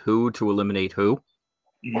up with who to eliminate who.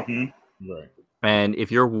 Mm-hmm. Right. And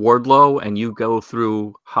if you're Wardlow and you go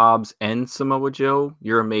through Hobbs and Samoa Joe,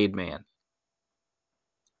 you're a made man.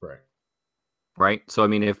 Right? So, I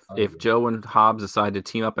mean, if Joe and Hobbs decide to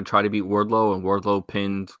team up and try to beat Wardlow, and Wardlow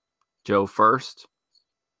pinned Joe first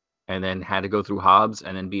and then had to go through Hobbs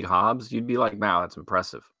and then beat Hobbs, you'd be like, wow, that's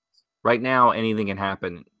impressive. Right now, anything can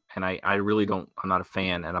happen, and I really don't, I'm not a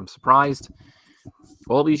fan, and I'm surprised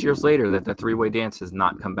all these years later that the 3-way dance has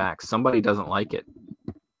not come back. Somebody doesn't like it.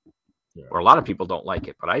 Yeah. Or a lot of people don't like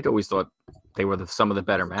it, but I always thought they were some of the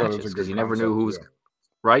better matches because you never knew who was... Yeah.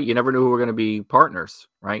 Right? You never knew who were going to be partners,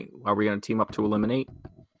 right? Are we going to team up to eliminate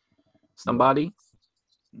somebody?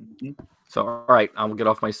 Mm-hmm. So, all right, I'll get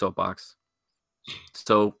off my soapbox.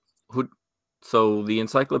 So the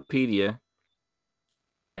Encyclopedia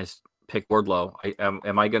has picked Wardlow.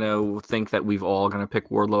 Am I going to think that we've all going to pick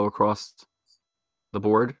Wardlow across the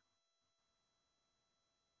board?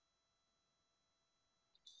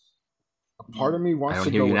 Part of me wants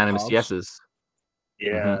to go with Hobbs. I don't hear unanimous yeses.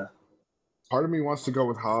 Yeah. Mm-hmm. Part of me wants to go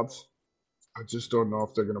with Hobbs. I just don't know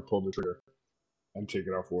if they're going to pull the trigger and take it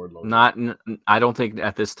off Wardlow. I don't think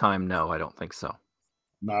at this time. No, I don't think so.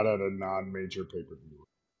 Not at a non-major pay-per-view.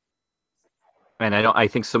 And I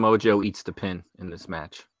think Samoa Joe eats the pin in this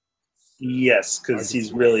match. Yes, because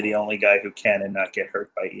he's really the only guy who can and not get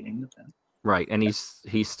hurt by eating the pin. Right, and he's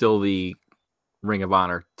still the Ring of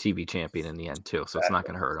Honor TV champion in the end too, so It's not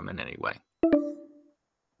going to hurt him in any way.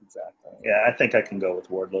 Exactly. Yeah, I think I can go with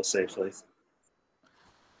Wardlow safely.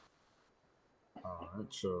 All right,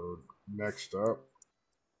 so next up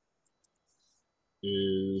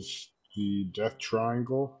is the Death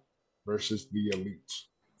Triangle versus the Elite.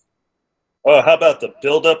 Oh, how about the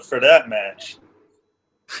build-up for that match?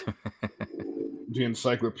 The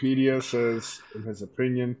Encyclopedia says, in his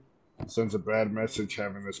opinion, sends a bad message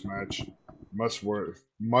having this match. Much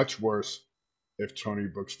worse if Tony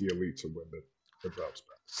books the Elite to win the belts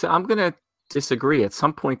back. So I'm going to disagree. At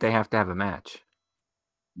some point, they have to have a match.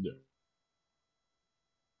 Yeah.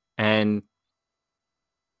 And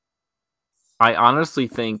I honestly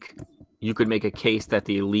think you could make a case that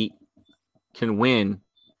the Elite can win,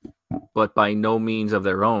 but by no means of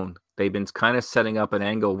their own. They've been kind of setting up an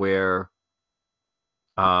angle where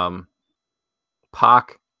Pac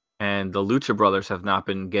and the Lucha Brothers have not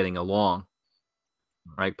been getting along.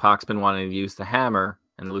 Right? Pac's been wanting to use the hammer,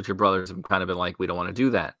 and the Lucha Brothers have kind of been like, we don't want to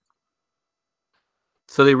do that.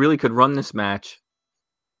 So they really could run this match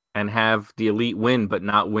and have the Elite win, but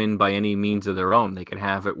not win by any means of their own. They could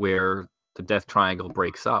have it where the Death Triangle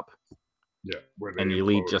breaks up. Yeah, where And the they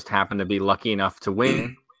Elite implode. just happen to be lucky enough to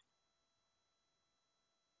win.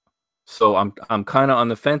 So I'm kind of on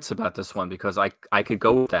the fence about this one because I could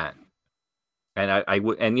go with that. And I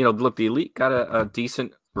would, and look, the Elite got a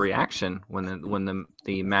decent reaction when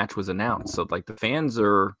the match was announced. So like the fans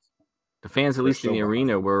at least in the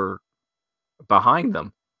arena were behind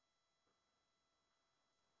them.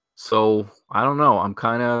 So I don't know. I'm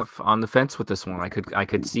kind of on the fence with this one. I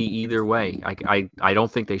could see either way. I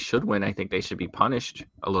don't think they should win. I think they should be punished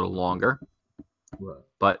a little longer. Right.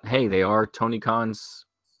 But hey, they are Tony Khan's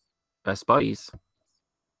best buddies,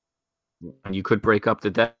 and you could break up the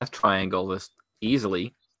Death Triangle this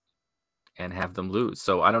easily and have them lose.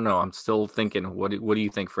 So I don't know. I'm still thinking. What do you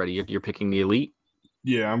think, Freddie? You're picking the Elite?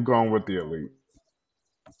 Yeah, I'm going with the Elite.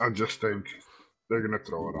 I just think they're gonna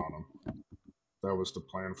throw it on them. That was the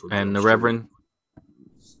plan for. And Joe the Stewart. Reverend,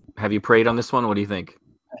 have you prayed on this one? What do you think?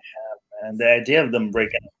 I have, and the idea of them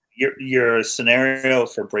breaking your scenario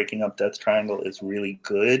for breaking up Death Triangle is really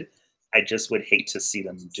good. I just would hate to see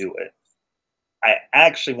them do it. I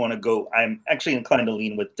actually want to go. I'm actually inclined to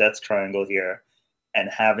lean with Death Triangle here, and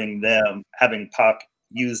having Pac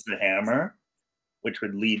use the hammer, which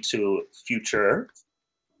would lead to future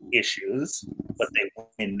issues, but they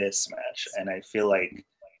win this match, and I feel like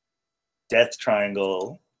Death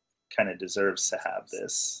Triangle kind of deserves to have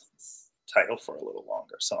this title for a little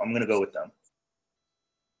longer. So I'm going to go with them.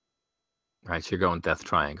 All right, so you're going Death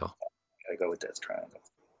Triangle. I go with Death Triangle.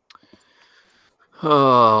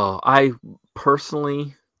 Oh, I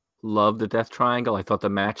personally love the Death Triangle. I thought the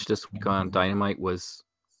match this week on Dynamite was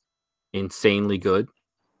insanely good.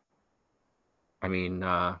 I mean,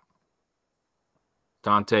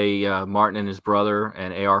 Dante Martin and his brother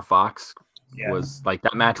and AR Fox was like,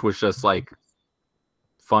 that match was just like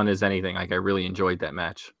fun as anything. Like I really enjoyed that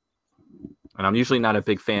match. And I'm usually not a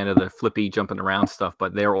big fan of the flippy jumping around stuff,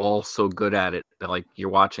 but they're all so good at it that like you're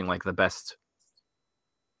watching like the best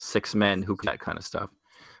 6 men who that kind of stuff.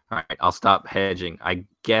 All right, I'll stop hedging. I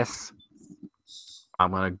guess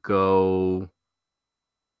I'm gonna go.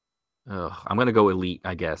 I'm gonna go Elite,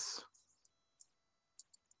 I guess.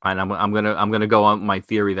 And I'm gonna go on my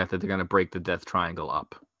theory that they're gonna break the Death Triangle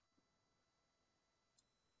up.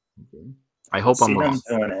 Okay. I hope I'm wrong.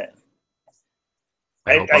 Them doing it.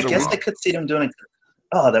 I guess I could see them doing it.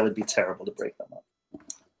 Oh, that would be terrible to break them up.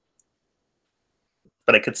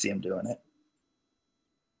 But I could see them doing it.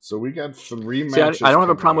 So we got 3 matches. I don't have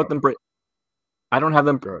a problem with them I don't have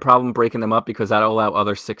them problem breaking them up because that'll allow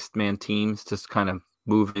other 6-man teams to kind of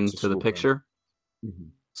move into the picture. Mm-hmm.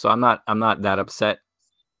 So I'm not that upset.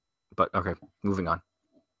 But okay, moving on.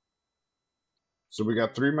 So we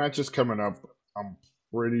got 3 matches coming up. I'm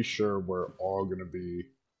pretty sure we're all going to be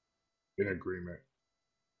in agreement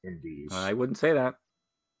in these. I wouldn't say that.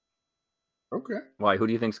 Okay. Why? Who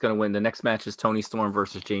do you think's going to win? The next match is Tony Storm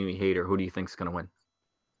versus Jamie Hayter. Who do you think's going to win?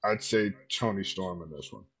 I'd say Tony Storm in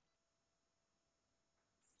this one.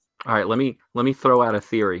 All right, let me throw out a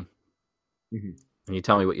theory, mm-hmm. and you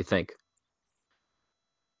tell me what you think.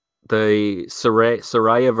 The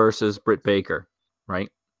Saraya versus Britt Baker, right?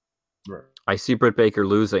 Right. I see Britt Baker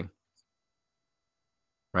losing,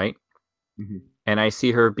 right? Mm-hmm. And I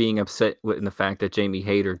see her being upset with the fact that Jamie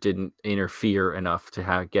Hayter didn't interfere enough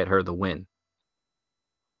to get her the win.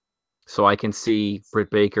 So I can see Britt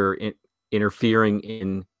Baker interfering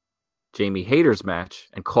in Jamie Hayter's match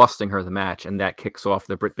and costing her the match, and that kicks off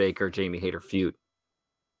the Britt Baker-Jamie Hayter feud.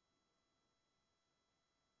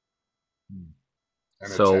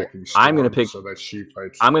 And so I'm going to pick. So that she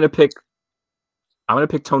fights. I'm going to pick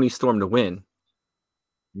Tony Storm to win.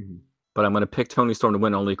 Mm-hmm. But I'm going to pick Tony Storm to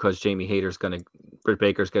win only because Britt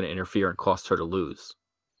Baker's going to interfere and cost her to lose.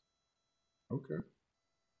 Okay.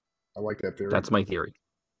 I like that theory. That's my theory.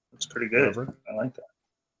 It's pretty good. I like that.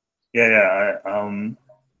 Yeah.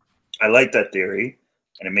 I like that theory,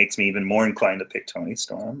 and it makes me even more inclined to pick Tony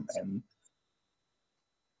Storm. And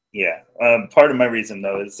yeah, part of my reason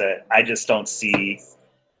though is that I just don't see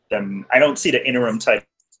them. I don't see the interim title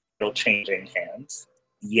changing hands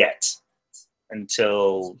yet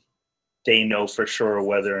until they know for sure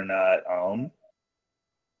whether or not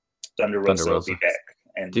Thunder Rosa will be back.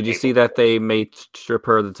 And Did you see that they made strip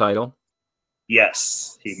her the title?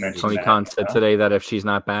 Yes, he mentioned Tony that. Khan said today that if she's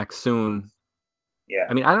not back soon, Yeah.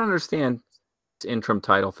 I mean, I don't understand the interim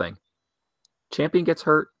title thing. Champion gets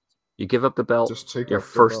hurt, you give up the belt. Just take You're off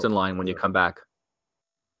the first belt. in line when you Yeah. come back.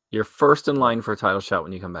 You're first in line for a title shot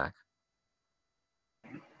when you come back.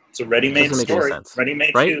 It's a ready-made Doesn't make any story. sense,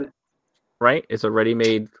 Ready-made right? feud. Right? It's a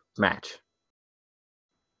ready-made match.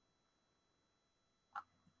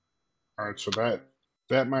 All right, so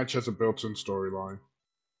that match has a built-in storyline.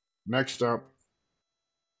 Next up,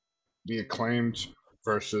 the Acclaimed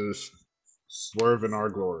versus Swerve in Our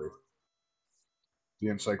Glory. The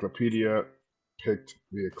Encyclopedia picked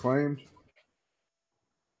the Acclaimed.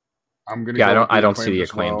 I'm gonna go with the I don't see Acclaimed the as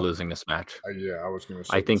Acclaimed well. losing this match. Yeah, I was gonna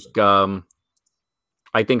say.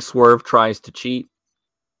 I think Swerve tries to cheat,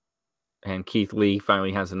 and Keith Lee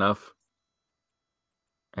finally has enough,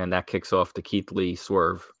 and that kicks off the Keith Lee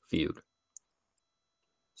Swerve feud.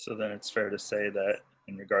 So then it's fair to say that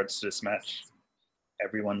in regards to this match,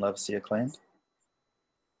 everyone loves the Acclaimed?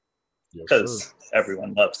 Yes, Because sir.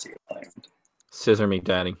 everyone loves the Acclaimed. Scissor me,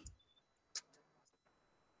 daddy.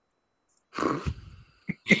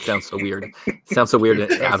 Sounds so weird. Sounds so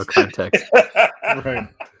weird out of context. Right.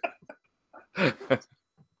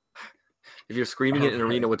 If you're screaming it in an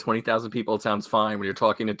arena with 20,000 people, it sounds fine. When you're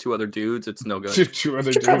talking to two other dudes, it's no good. Two other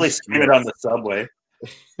You could probably dudes. scream it on the subway.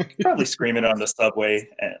 Probably scream it on the subway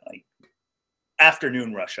at like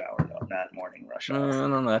afternoon rush hour, though, not morning rush hour.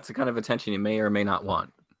 No. That's the kind of attention you may or may not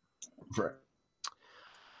want. Right.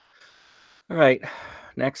 All right.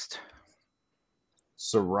 Next.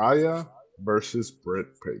 Saraya versus Britt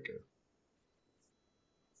Baker.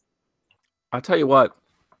 I'll tell you what.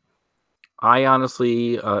 I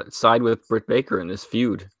honestly side with Britt Baker in this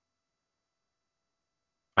feud.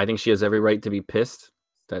 I think she has every right to be pissed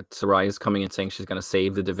that Saraya is coming and saying she's going to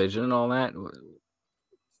save the division and all that.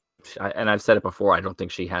 And I've said it before. I don't think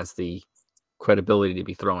she has the credibility to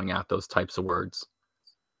be throwing out those types of words.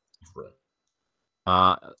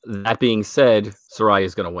 Right. That being said, Saraya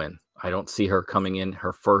is going to win. I don't see her coming in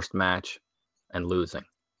her first match and losing.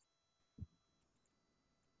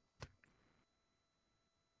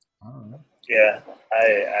 Yeah,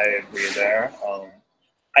 I agree there.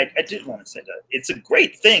 I did want to say that it's a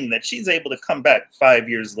great thing that she's able to come back 5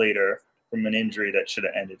 years later from an injury that should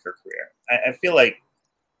have ended her career. I feel like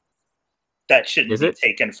that shouldn't be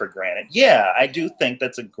taken for granted. Yeah, I do think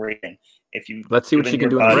that's a great thing. If you let's see what she can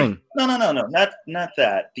do in the ring. No, not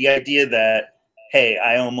that. The idea that, hey,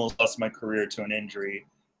 I almost lost my career to an injury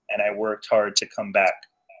and I worked hard to come back.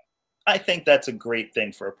 I think that's a great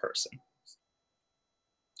thing for a person.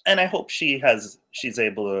 And I hope she's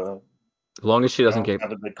able to, as long as she doesn't get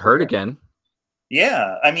hurt again.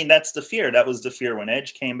 Yeah, I mean, that's the fear. That was the fear when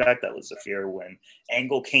Edge came back. That was the fear when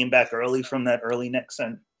Angle came back early from that early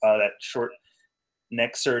that short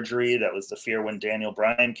neck surgery. That was the fear when Daniel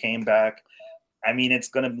Bryan came back. I mean, it's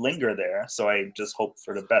going to linger there. So I just hope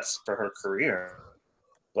for the best for her career.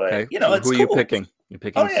 But, okay. It's who cool. are you picking? You're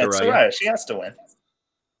picking Saraya? It's Saraya. She has to win.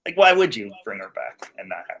 Like, why would you bring her back and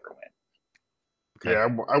not have her win? Okay.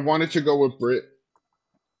 Yeah, I wanted to go with Britt,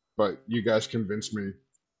 but you guys convinced me.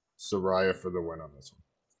 Saraya for the win on this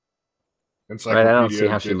one. Right, I don't see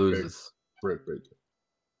how she loses. Britt Baker.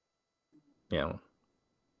 Yeah.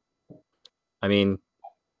 I mean,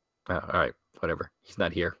 all right, whatever. He's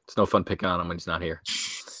not here. It's no fun picking on him when he's not here.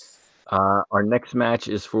 Our next match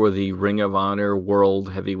is for the Ring of Honor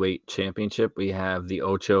World Heavyweight Championship. We have the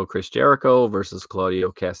Ocho Chris Jericho versus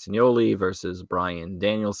Claudio Castagnoli versus Bryan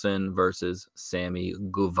Danielson versus Sammy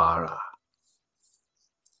Guevara.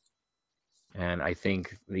 And I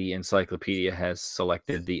think the Encyclopedia has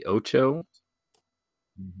selected the Ocho.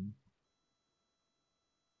 Mm-hmm.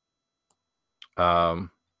 I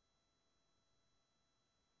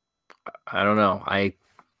don't know. I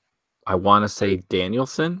want to say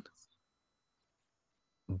Danielson,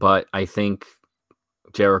 but I think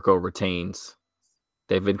Jericho retains.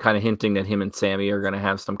 They've been kind of hinting that him and Sammy are going to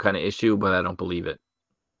have some kind of issue, but I don't believe it.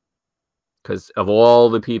 Because of all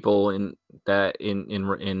the people in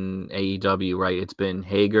AEW, right? It's been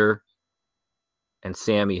Hager and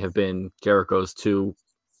Sammy have been Jericho's two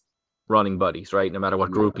running buddies, right? No matter what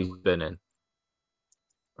group he's been in.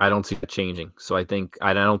 I don't see it changing. So I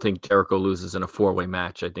don't think Jericho loses in a 4-way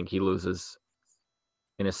match. I think he loses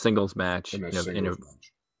in a singles match. In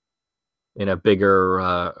a bigger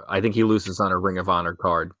I think he loses on a Ring of Honor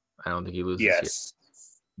card. I don't think he loses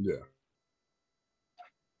here. Yeah.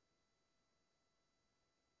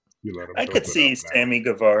 I could see Sammy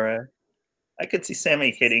Guevara. I could see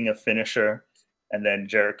Sammy hitting a finisher and then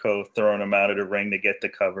Jericho throwing him out of the ring to get the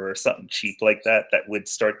cover or something cheap like that. That would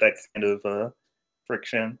start that kind of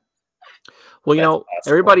friction. Well, That's possible.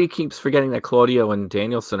 everybody keeps forgetting that Claudio and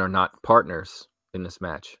Danielson are not partners in this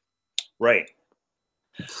match. Right.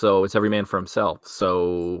 So it's every man for himself.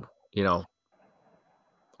 So,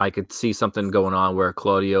 I could see something going on where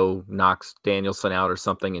Claudio knocks Danielson out or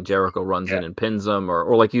something and Jericho runs in and pins him,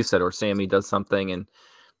 or like you said, or Sammy does something and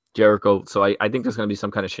Jericho. So I think there's going to be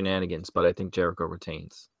some kind of shenanigans, but I think Jericho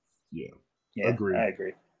retains. Yeah, Agreed. I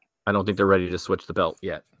agree. I don't think they're ready to switch the belt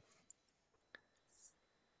yet.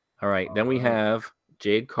 All right. Then we have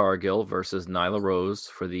Jade Cargill versus Nyla Rose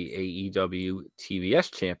for the AEW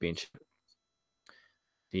TBS Championship.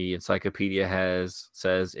 The encyclopedia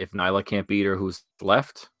says if Nyla can't beat her, who's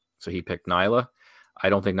left? So he picked Nyla. I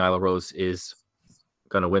don't think Nyla Rose is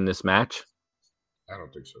going to win this match. I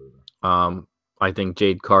don't think so either. I think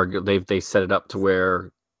Jade Cargill, they set it up to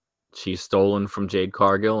where she's stolen from Jade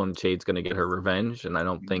Cargill and Jade's going to get her revenge. And I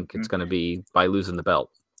don't think it's going to be by losing the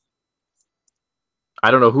belt. I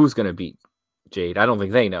don't know who's going to beat Jade. I don't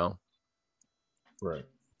think they know. Right.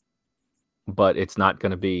 But it's not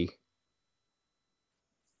going to be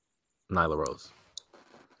Nyla Rose.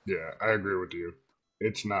 Yeah, I agree with you.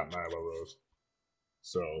 It's not Nyla Rose.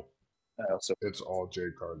 So it's all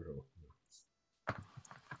Jade Cargill.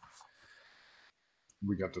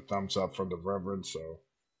 We got the thumbs up from the Reverend, so.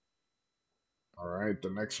 All right, the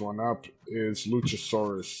next one up is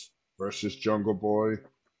Luchasaurus versus Jungle Boy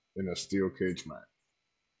in a steel cage match.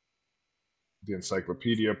 The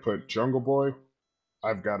encyclopedia put Jungle Boy.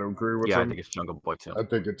 I've got to agree with him. Yeah, I think it's Jungle Boy too. I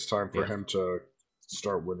think it's time for him to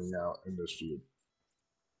start winning out in this feud.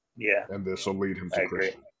 Yeah. And this will lead him to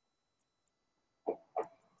Christian.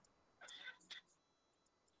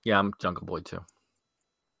 Yeah, I'm Jungle Boy too.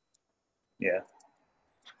 Yeah.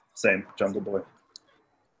 Same, Jungle Boy.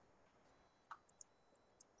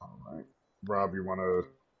 All right. Rob, you want to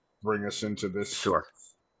bring us into this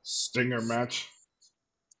stinger match?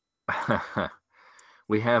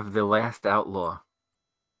 We have the last outlaw,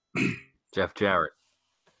 Jeff Jarrett,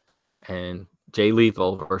 and Jay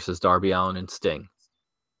Lethal versus Darby Allin and Sting.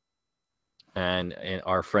 And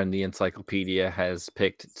our friend, the encyclopedia, has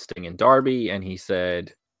picked Sting and Darby, and he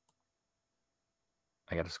said,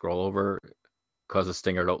 I got to scroll over, because a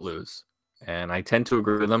stinger don't lose. And I tend to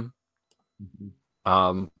agree with him.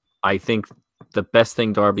 Mm-hmm. I think the best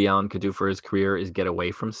thing Darby Allin could do for his career is get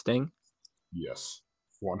away from Sting. Yes,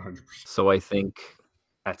 100%. So I think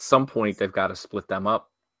at some point they've got to split them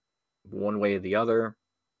up one way or the other.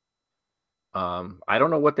 I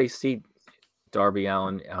don't know what they see Darby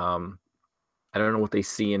Allin. I don't know what they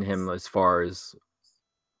see in him as far as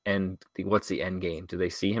what's the end game? Do they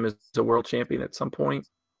see him as a world champion at some point?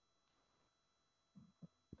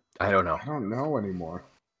 I don't know. I don't know anymore.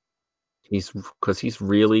 Because he's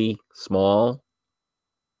really small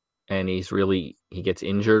and he gets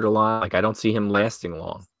injured a lot. Like I don't see him lasting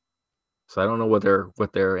long. So I don't know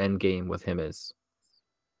what their end game with him is.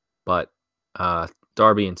 But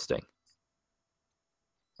Darby and Sting.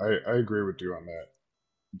 I agree with you on that.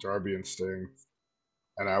 Darby and Sting.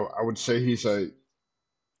 And I would say he's a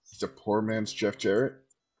poor man's Jeff Jarrett,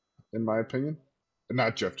 in my opinion.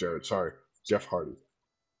 Not Jeff Jarrett, sorry. Jeff Hardy.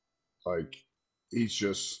 Like, he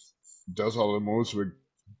just does all the moves, but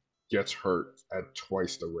gets hurt at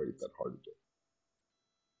twice the rate that Hardy did.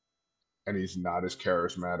 And he's not as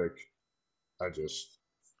charismatic.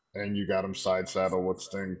 And you got him side saddle with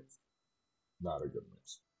Sting. Not a good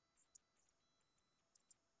mix.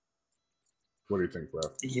 What do you think, Brad?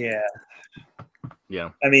 Yeah.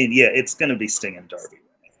 Yeah. I mean, yeah, it's going to be Sting and Darby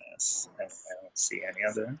winning this. I don't see any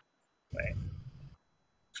other way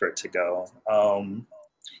for it to go.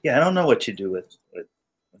 Yeah, I don't know what you do with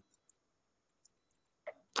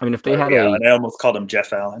I mean, if they Darby had Allin. I almost called him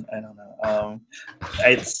Jeff Allen. I don't know.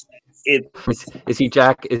 Is he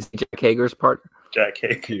Jack Hager's partner? Jack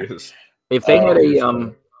Hager. He is. If they had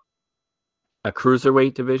a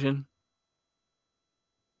cruiserweight division,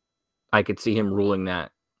 I could see him ruling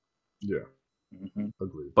that. Yeah. Mm-hmm.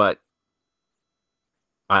 Agreed. But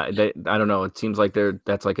I don't know. It seems like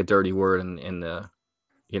that's like a dirty word in the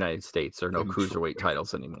United States. There are no cruiserweight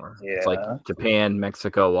titles anymore. Yeah. It's like Japan,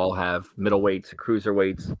 Mexico all have middleweights,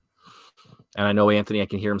 cruiserweights. And I know Anthony, I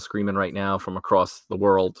can hear him screaming right now from across the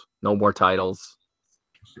world. No more titles.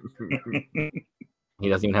 He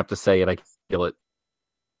doesn't even have to say it. I can feel it.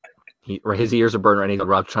 His ears are burning right now.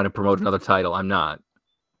 Rob's trying to promote another title. I'm not.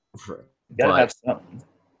 You gotta have something.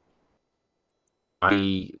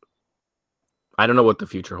 I don't know what the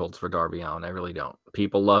future holds for Darby Allin. I really don't.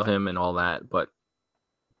 People love him and all that, but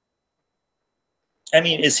I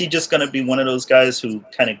mean, is he just going to be one of those guys who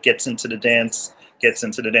kind of gets into the dance,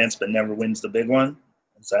 but never wins the big one?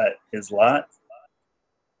 Is that his lot?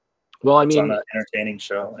 Well, I It's on mean, an entertaining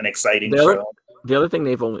show, an exciting the other, show. the other thing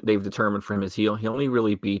they've determined for him is he only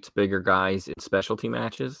really beats bigger guys in specialty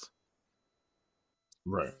matches.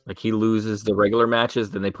 Right. Like he loses the regular matches,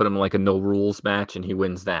 then they put him in like a no rules match, and he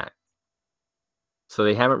wins that. So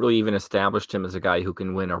they haven't really even established him as a guy who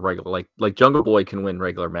can win a regular like Jungle Boy can win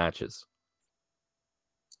regular matches.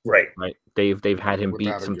 Right. Right. They've had him beat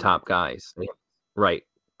Without a some gimmick. top guys. Right.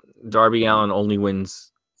 Darby Allin only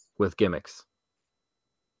wins with gimmicks.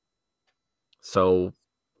 So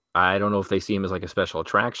I don't know if they see him as like a special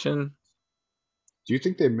attraction. Do you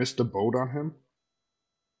think they missed the boat on him?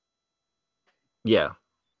 Yeah.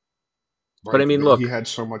 Like, But I mean, look, he had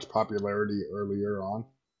so much popularity earlier on.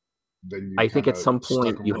 Then you I think at some point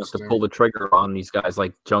stuck him you with have to Sting. pull the trigger on these guys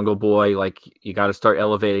like Jungle Boy. Like you got to start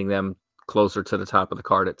elevating them closer to the top of the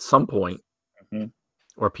card at some point,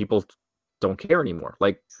 or people don't care anymore.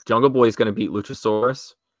 Like Jungle Boy is going to beat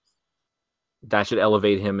Luchasaurus. That should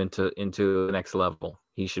elevate him into the next level.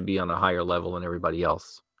 He should be on a higher level than everybody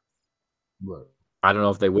else. Right. I don't know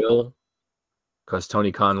if they will, because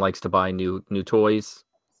Tony Khan likes to buy new toys,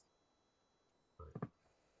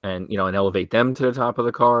 and and elevate them to the top of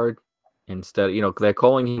the card. Instead, they're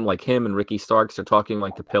calling him like him and Ricky Starks are talking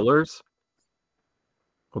like the pillars.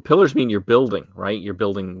 Well, pillars mean you're building, right? You're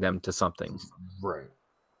building them to something. Right.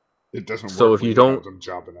 It doesn't So work if when you you don't, have them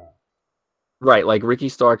jobbing out. right, like Ricky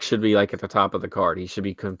Starks should be like at the top of the card. He should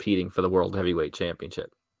be competing for the World Heavyweight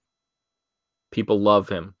Championship. People love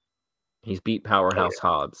him. He's beat Powerhouse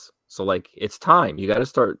Hobbs. So like it's time. You got to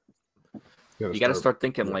start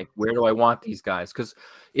thinking like, where do I want these guys? Because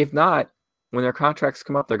if not, when their contracts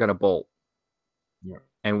come up, they're going to bolt. Yeah.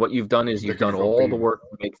 And what you've done is you've done all the work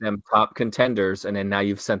to make them top contenders, and then now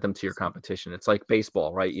you've sent them to your competition. It's like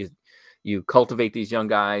baseball, right? You cultivate these young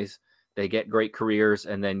guys, they get great careers,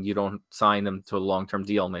 and then you don't sign them to a long-term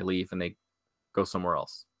deal, and they leave and they go somewhere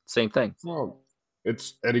else. Same thing. Well,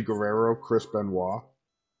 it's Eddie Guerrero, Chris Benoit,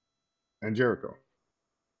 and Jericho.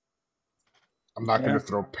 I'm not going to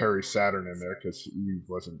throw Perry Saturn in there because he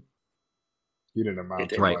didn't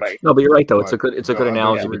amount to much. Right. No, but you're right though. It's a good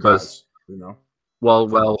analogy because guys,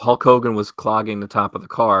 well, Hulk Hogan was clogging the top of the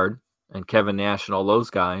card, and Kevin Nash and all those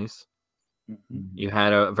guys. You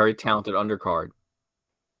had a very talented undercard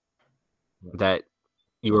that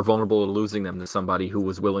you were vulnerable to losing them to somebody who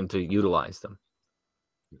was willing to utilize them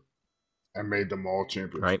and made them all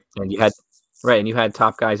champions. Right, and you had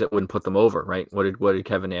top guys that wouldn't put them over. Right, what did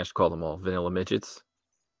Kevin Nash call them all? Vanilla midgets.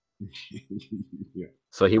 Yeah.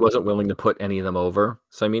 So he wasn't willing to put any of them over.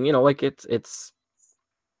 So I mean, like it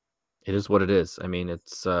is what it is. I mean,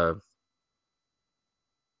 it's at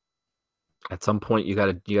some point you got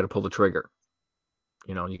to pull the trigger.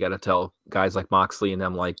 You got to tell guys like Moxley and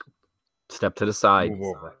them like step to the side.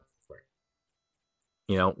 Move over.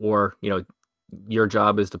 Right. Or your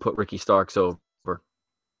job is to put Ricky Starks over.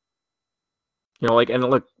 And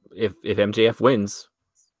look, if MJF wins,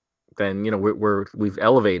 then we've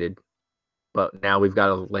elevated, but now we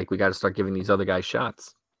got to start giving these other guys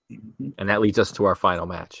shots, and that leads us to our final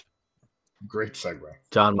match. Great segue.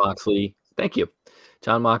 Jon Moxley, thank you.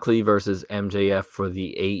 Jon Moxley versus MJF for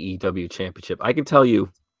the AEW Championship. I can tell you,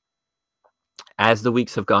 as the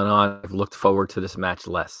weeks have gone on, I've looked forward to this match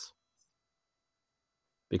less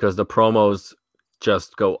because the promos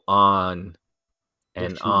just go on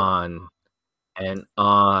and on and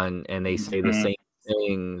on, and they say the same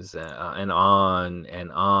things and on,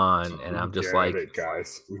 and I'm just like, it,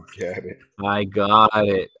 guys, we get it. I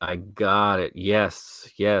got it.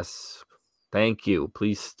 Yes. Thank you.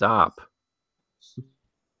 Please stop.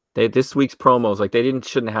 This week's promos, like they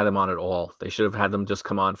shouldn't have had them on at all. They should have had them just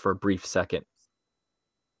come on for a brief second.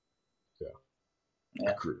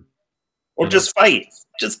 Yeah. Or just fight.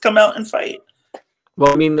 Just come out and fight.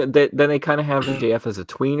 Well, I mean, then they kind of have MJF as a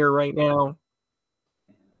tweener right now,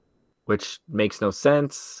 which makes no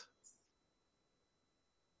sense.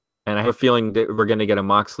 And I have a feeling that we're going to get a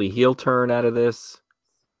Moxley heel turn out of this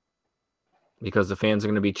because the fans are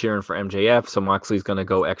going to be cheering for MJF, so Moxley's going to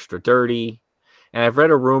go extra dirty. And I've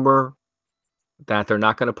read a rumor that they're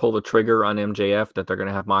not going to pull the trigger on MJF, that they're going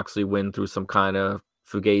to have Moxley win through some kind of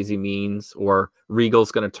fugazi means, or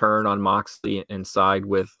Regal's going to turn on Moxley and side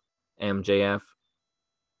with MJF.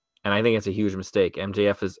 And I think it's a huge mistake.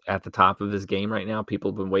 MJF is at the top of his game right now.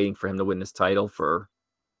 People have been waiting for him to win this title for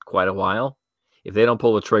quite a while. If they don't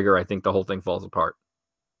pull the trigger, I think the whole thing falls apart.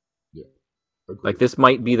 Yeah. Agreed. Like this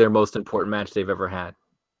might be their most important match they've ever had.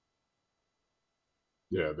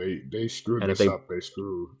 Yeah, they screwed and this up.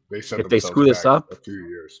 They set if they screw this back up a few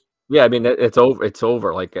years. Yeah, I mean it's over. It's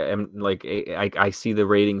over. Like I see the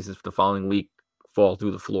ratings the following week fall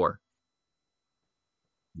through the floor.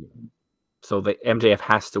 Yeah. So the MJF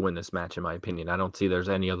has to win this match, in my opinion. I don't see there's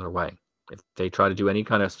any other way. If they try to do any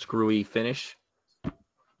kind of screwy finish,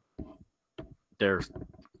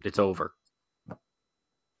 it's over.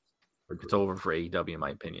 It's over for AEW, in my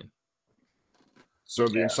opinion. So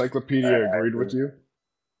the encyclopedia agreed with you.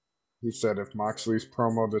 He said if Moxley's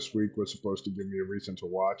promo this week was supposed to give me a reason to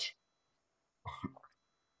watch,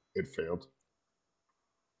 it failed.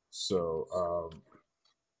 So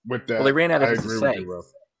with that, they ran out of I things to agree say. with you, Rob.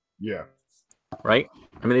 Yeah. Right?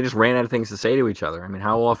 I mean, they just ran out of things to say to each other. I mean,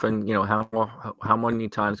 how often, how many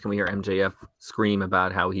times can we hear MJF scream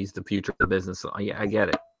about how he's the future of the business? I get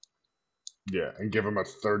it. Yeah, and give him a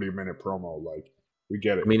 30-minute promo. Like, we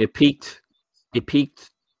get it. I mean, it peaked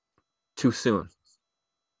too soon.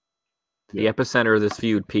 The epicenter of this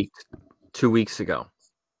feud peaked 2 weeks ago.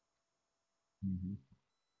 Mm-hmm.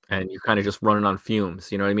 And you're kind of just running on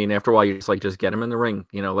fumes. You know what I mean? After a while, you're just like, just get him in the ring.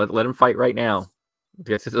 Let him fight right now.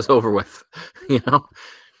 Get this over with.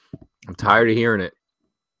 I'm tired of hearing it.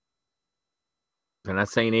 They're not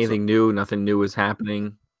saying anything new. Nothing new is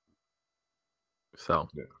happening. So.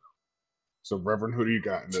 Yeah. So, Reverend, who do you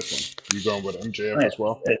got in this one? You going with MJF as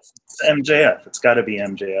well? It's MJF. It's got to be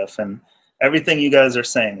MJF. And everything you guys are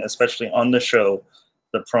saying, especially on the show,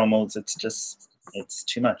 the promos, it's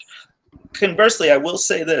too much. Conversely, I will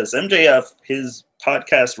say this. MJF, his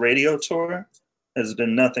podcast radio tour has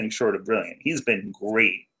been nothing short of brilliant. He's been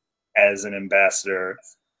great as an ambassador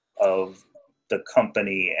of the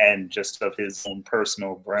company and just of his own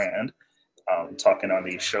personal brand, talking on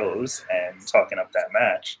these shows and talking up that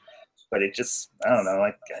match. But it just, I don't know,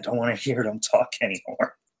 I don't want to hear them talk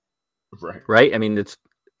anymore. Right? I mean,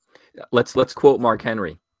 let's quote Mark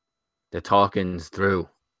Henry. The talking's through.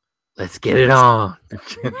 Let's get it on.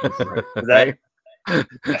 Right?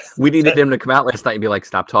 We needed him to come out last night and be like,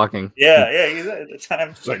 stop talking. Yeah, he's at the time.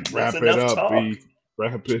 It's like, wrap it up, B.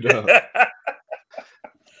 Wrap it up.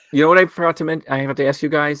 You know what I forgot to mention? I have to ask you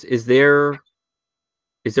guys, is there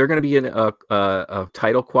going to be a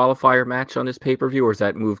title qualifier match on this pay-per-view, or is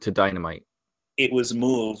that moved to Dynamite? It was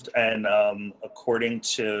moved, and according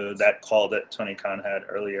to that call that Tony Khan had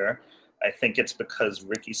earlier, I think it's because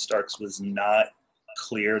Ricky Starks was not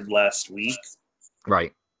cleared last week.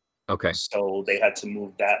 Right. Okay. So they had to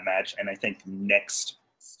move that match, and I think next,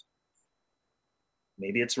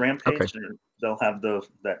 maybe it's Rampage. Okay. They'll have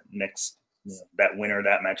that next. That winner of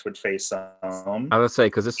that match would face I would say,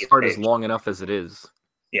 because this card is long enough as it is.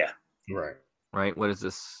 Yeah. Right. What is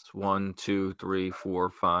this? 1, 2, 3, 4,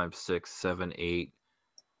 5, 6, 7, 8,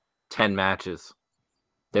 10 matches.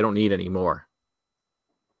 They don't need any more.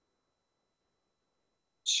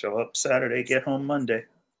 Show up Saturday, get home Monday.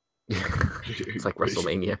 It's like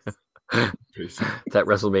WrestleMania. That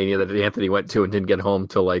WrestleMania that Anthony went to and didn't get home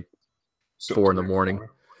till like 4 a.m.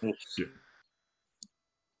 Yeah.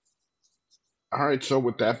 All right, so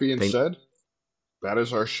with that being said, that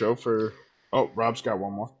is our show for... Oh, Rob's got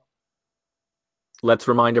one more. Let's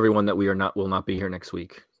remind everyone that will not be here next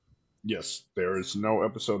week. Yes, there is no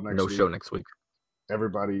episode next week. No show next week.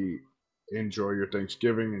 Everybody enjoy your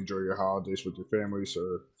Thanksgiving, enjoy your holidays with your families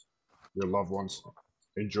or your loved ones.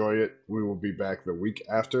 Enjoy it. We will be back the week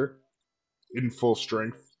after in full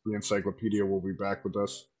strength. The Encyclopedia will be back with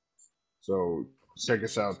us. So check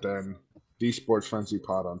us out then. The Sports Frenzy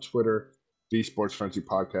Pod on Twitter. The Sports Frenzy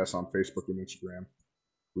Podcast on Facebook and Instagram.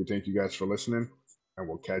 We thank you guys for listening, and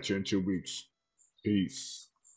we'll catch you in 2 weeks. Peace.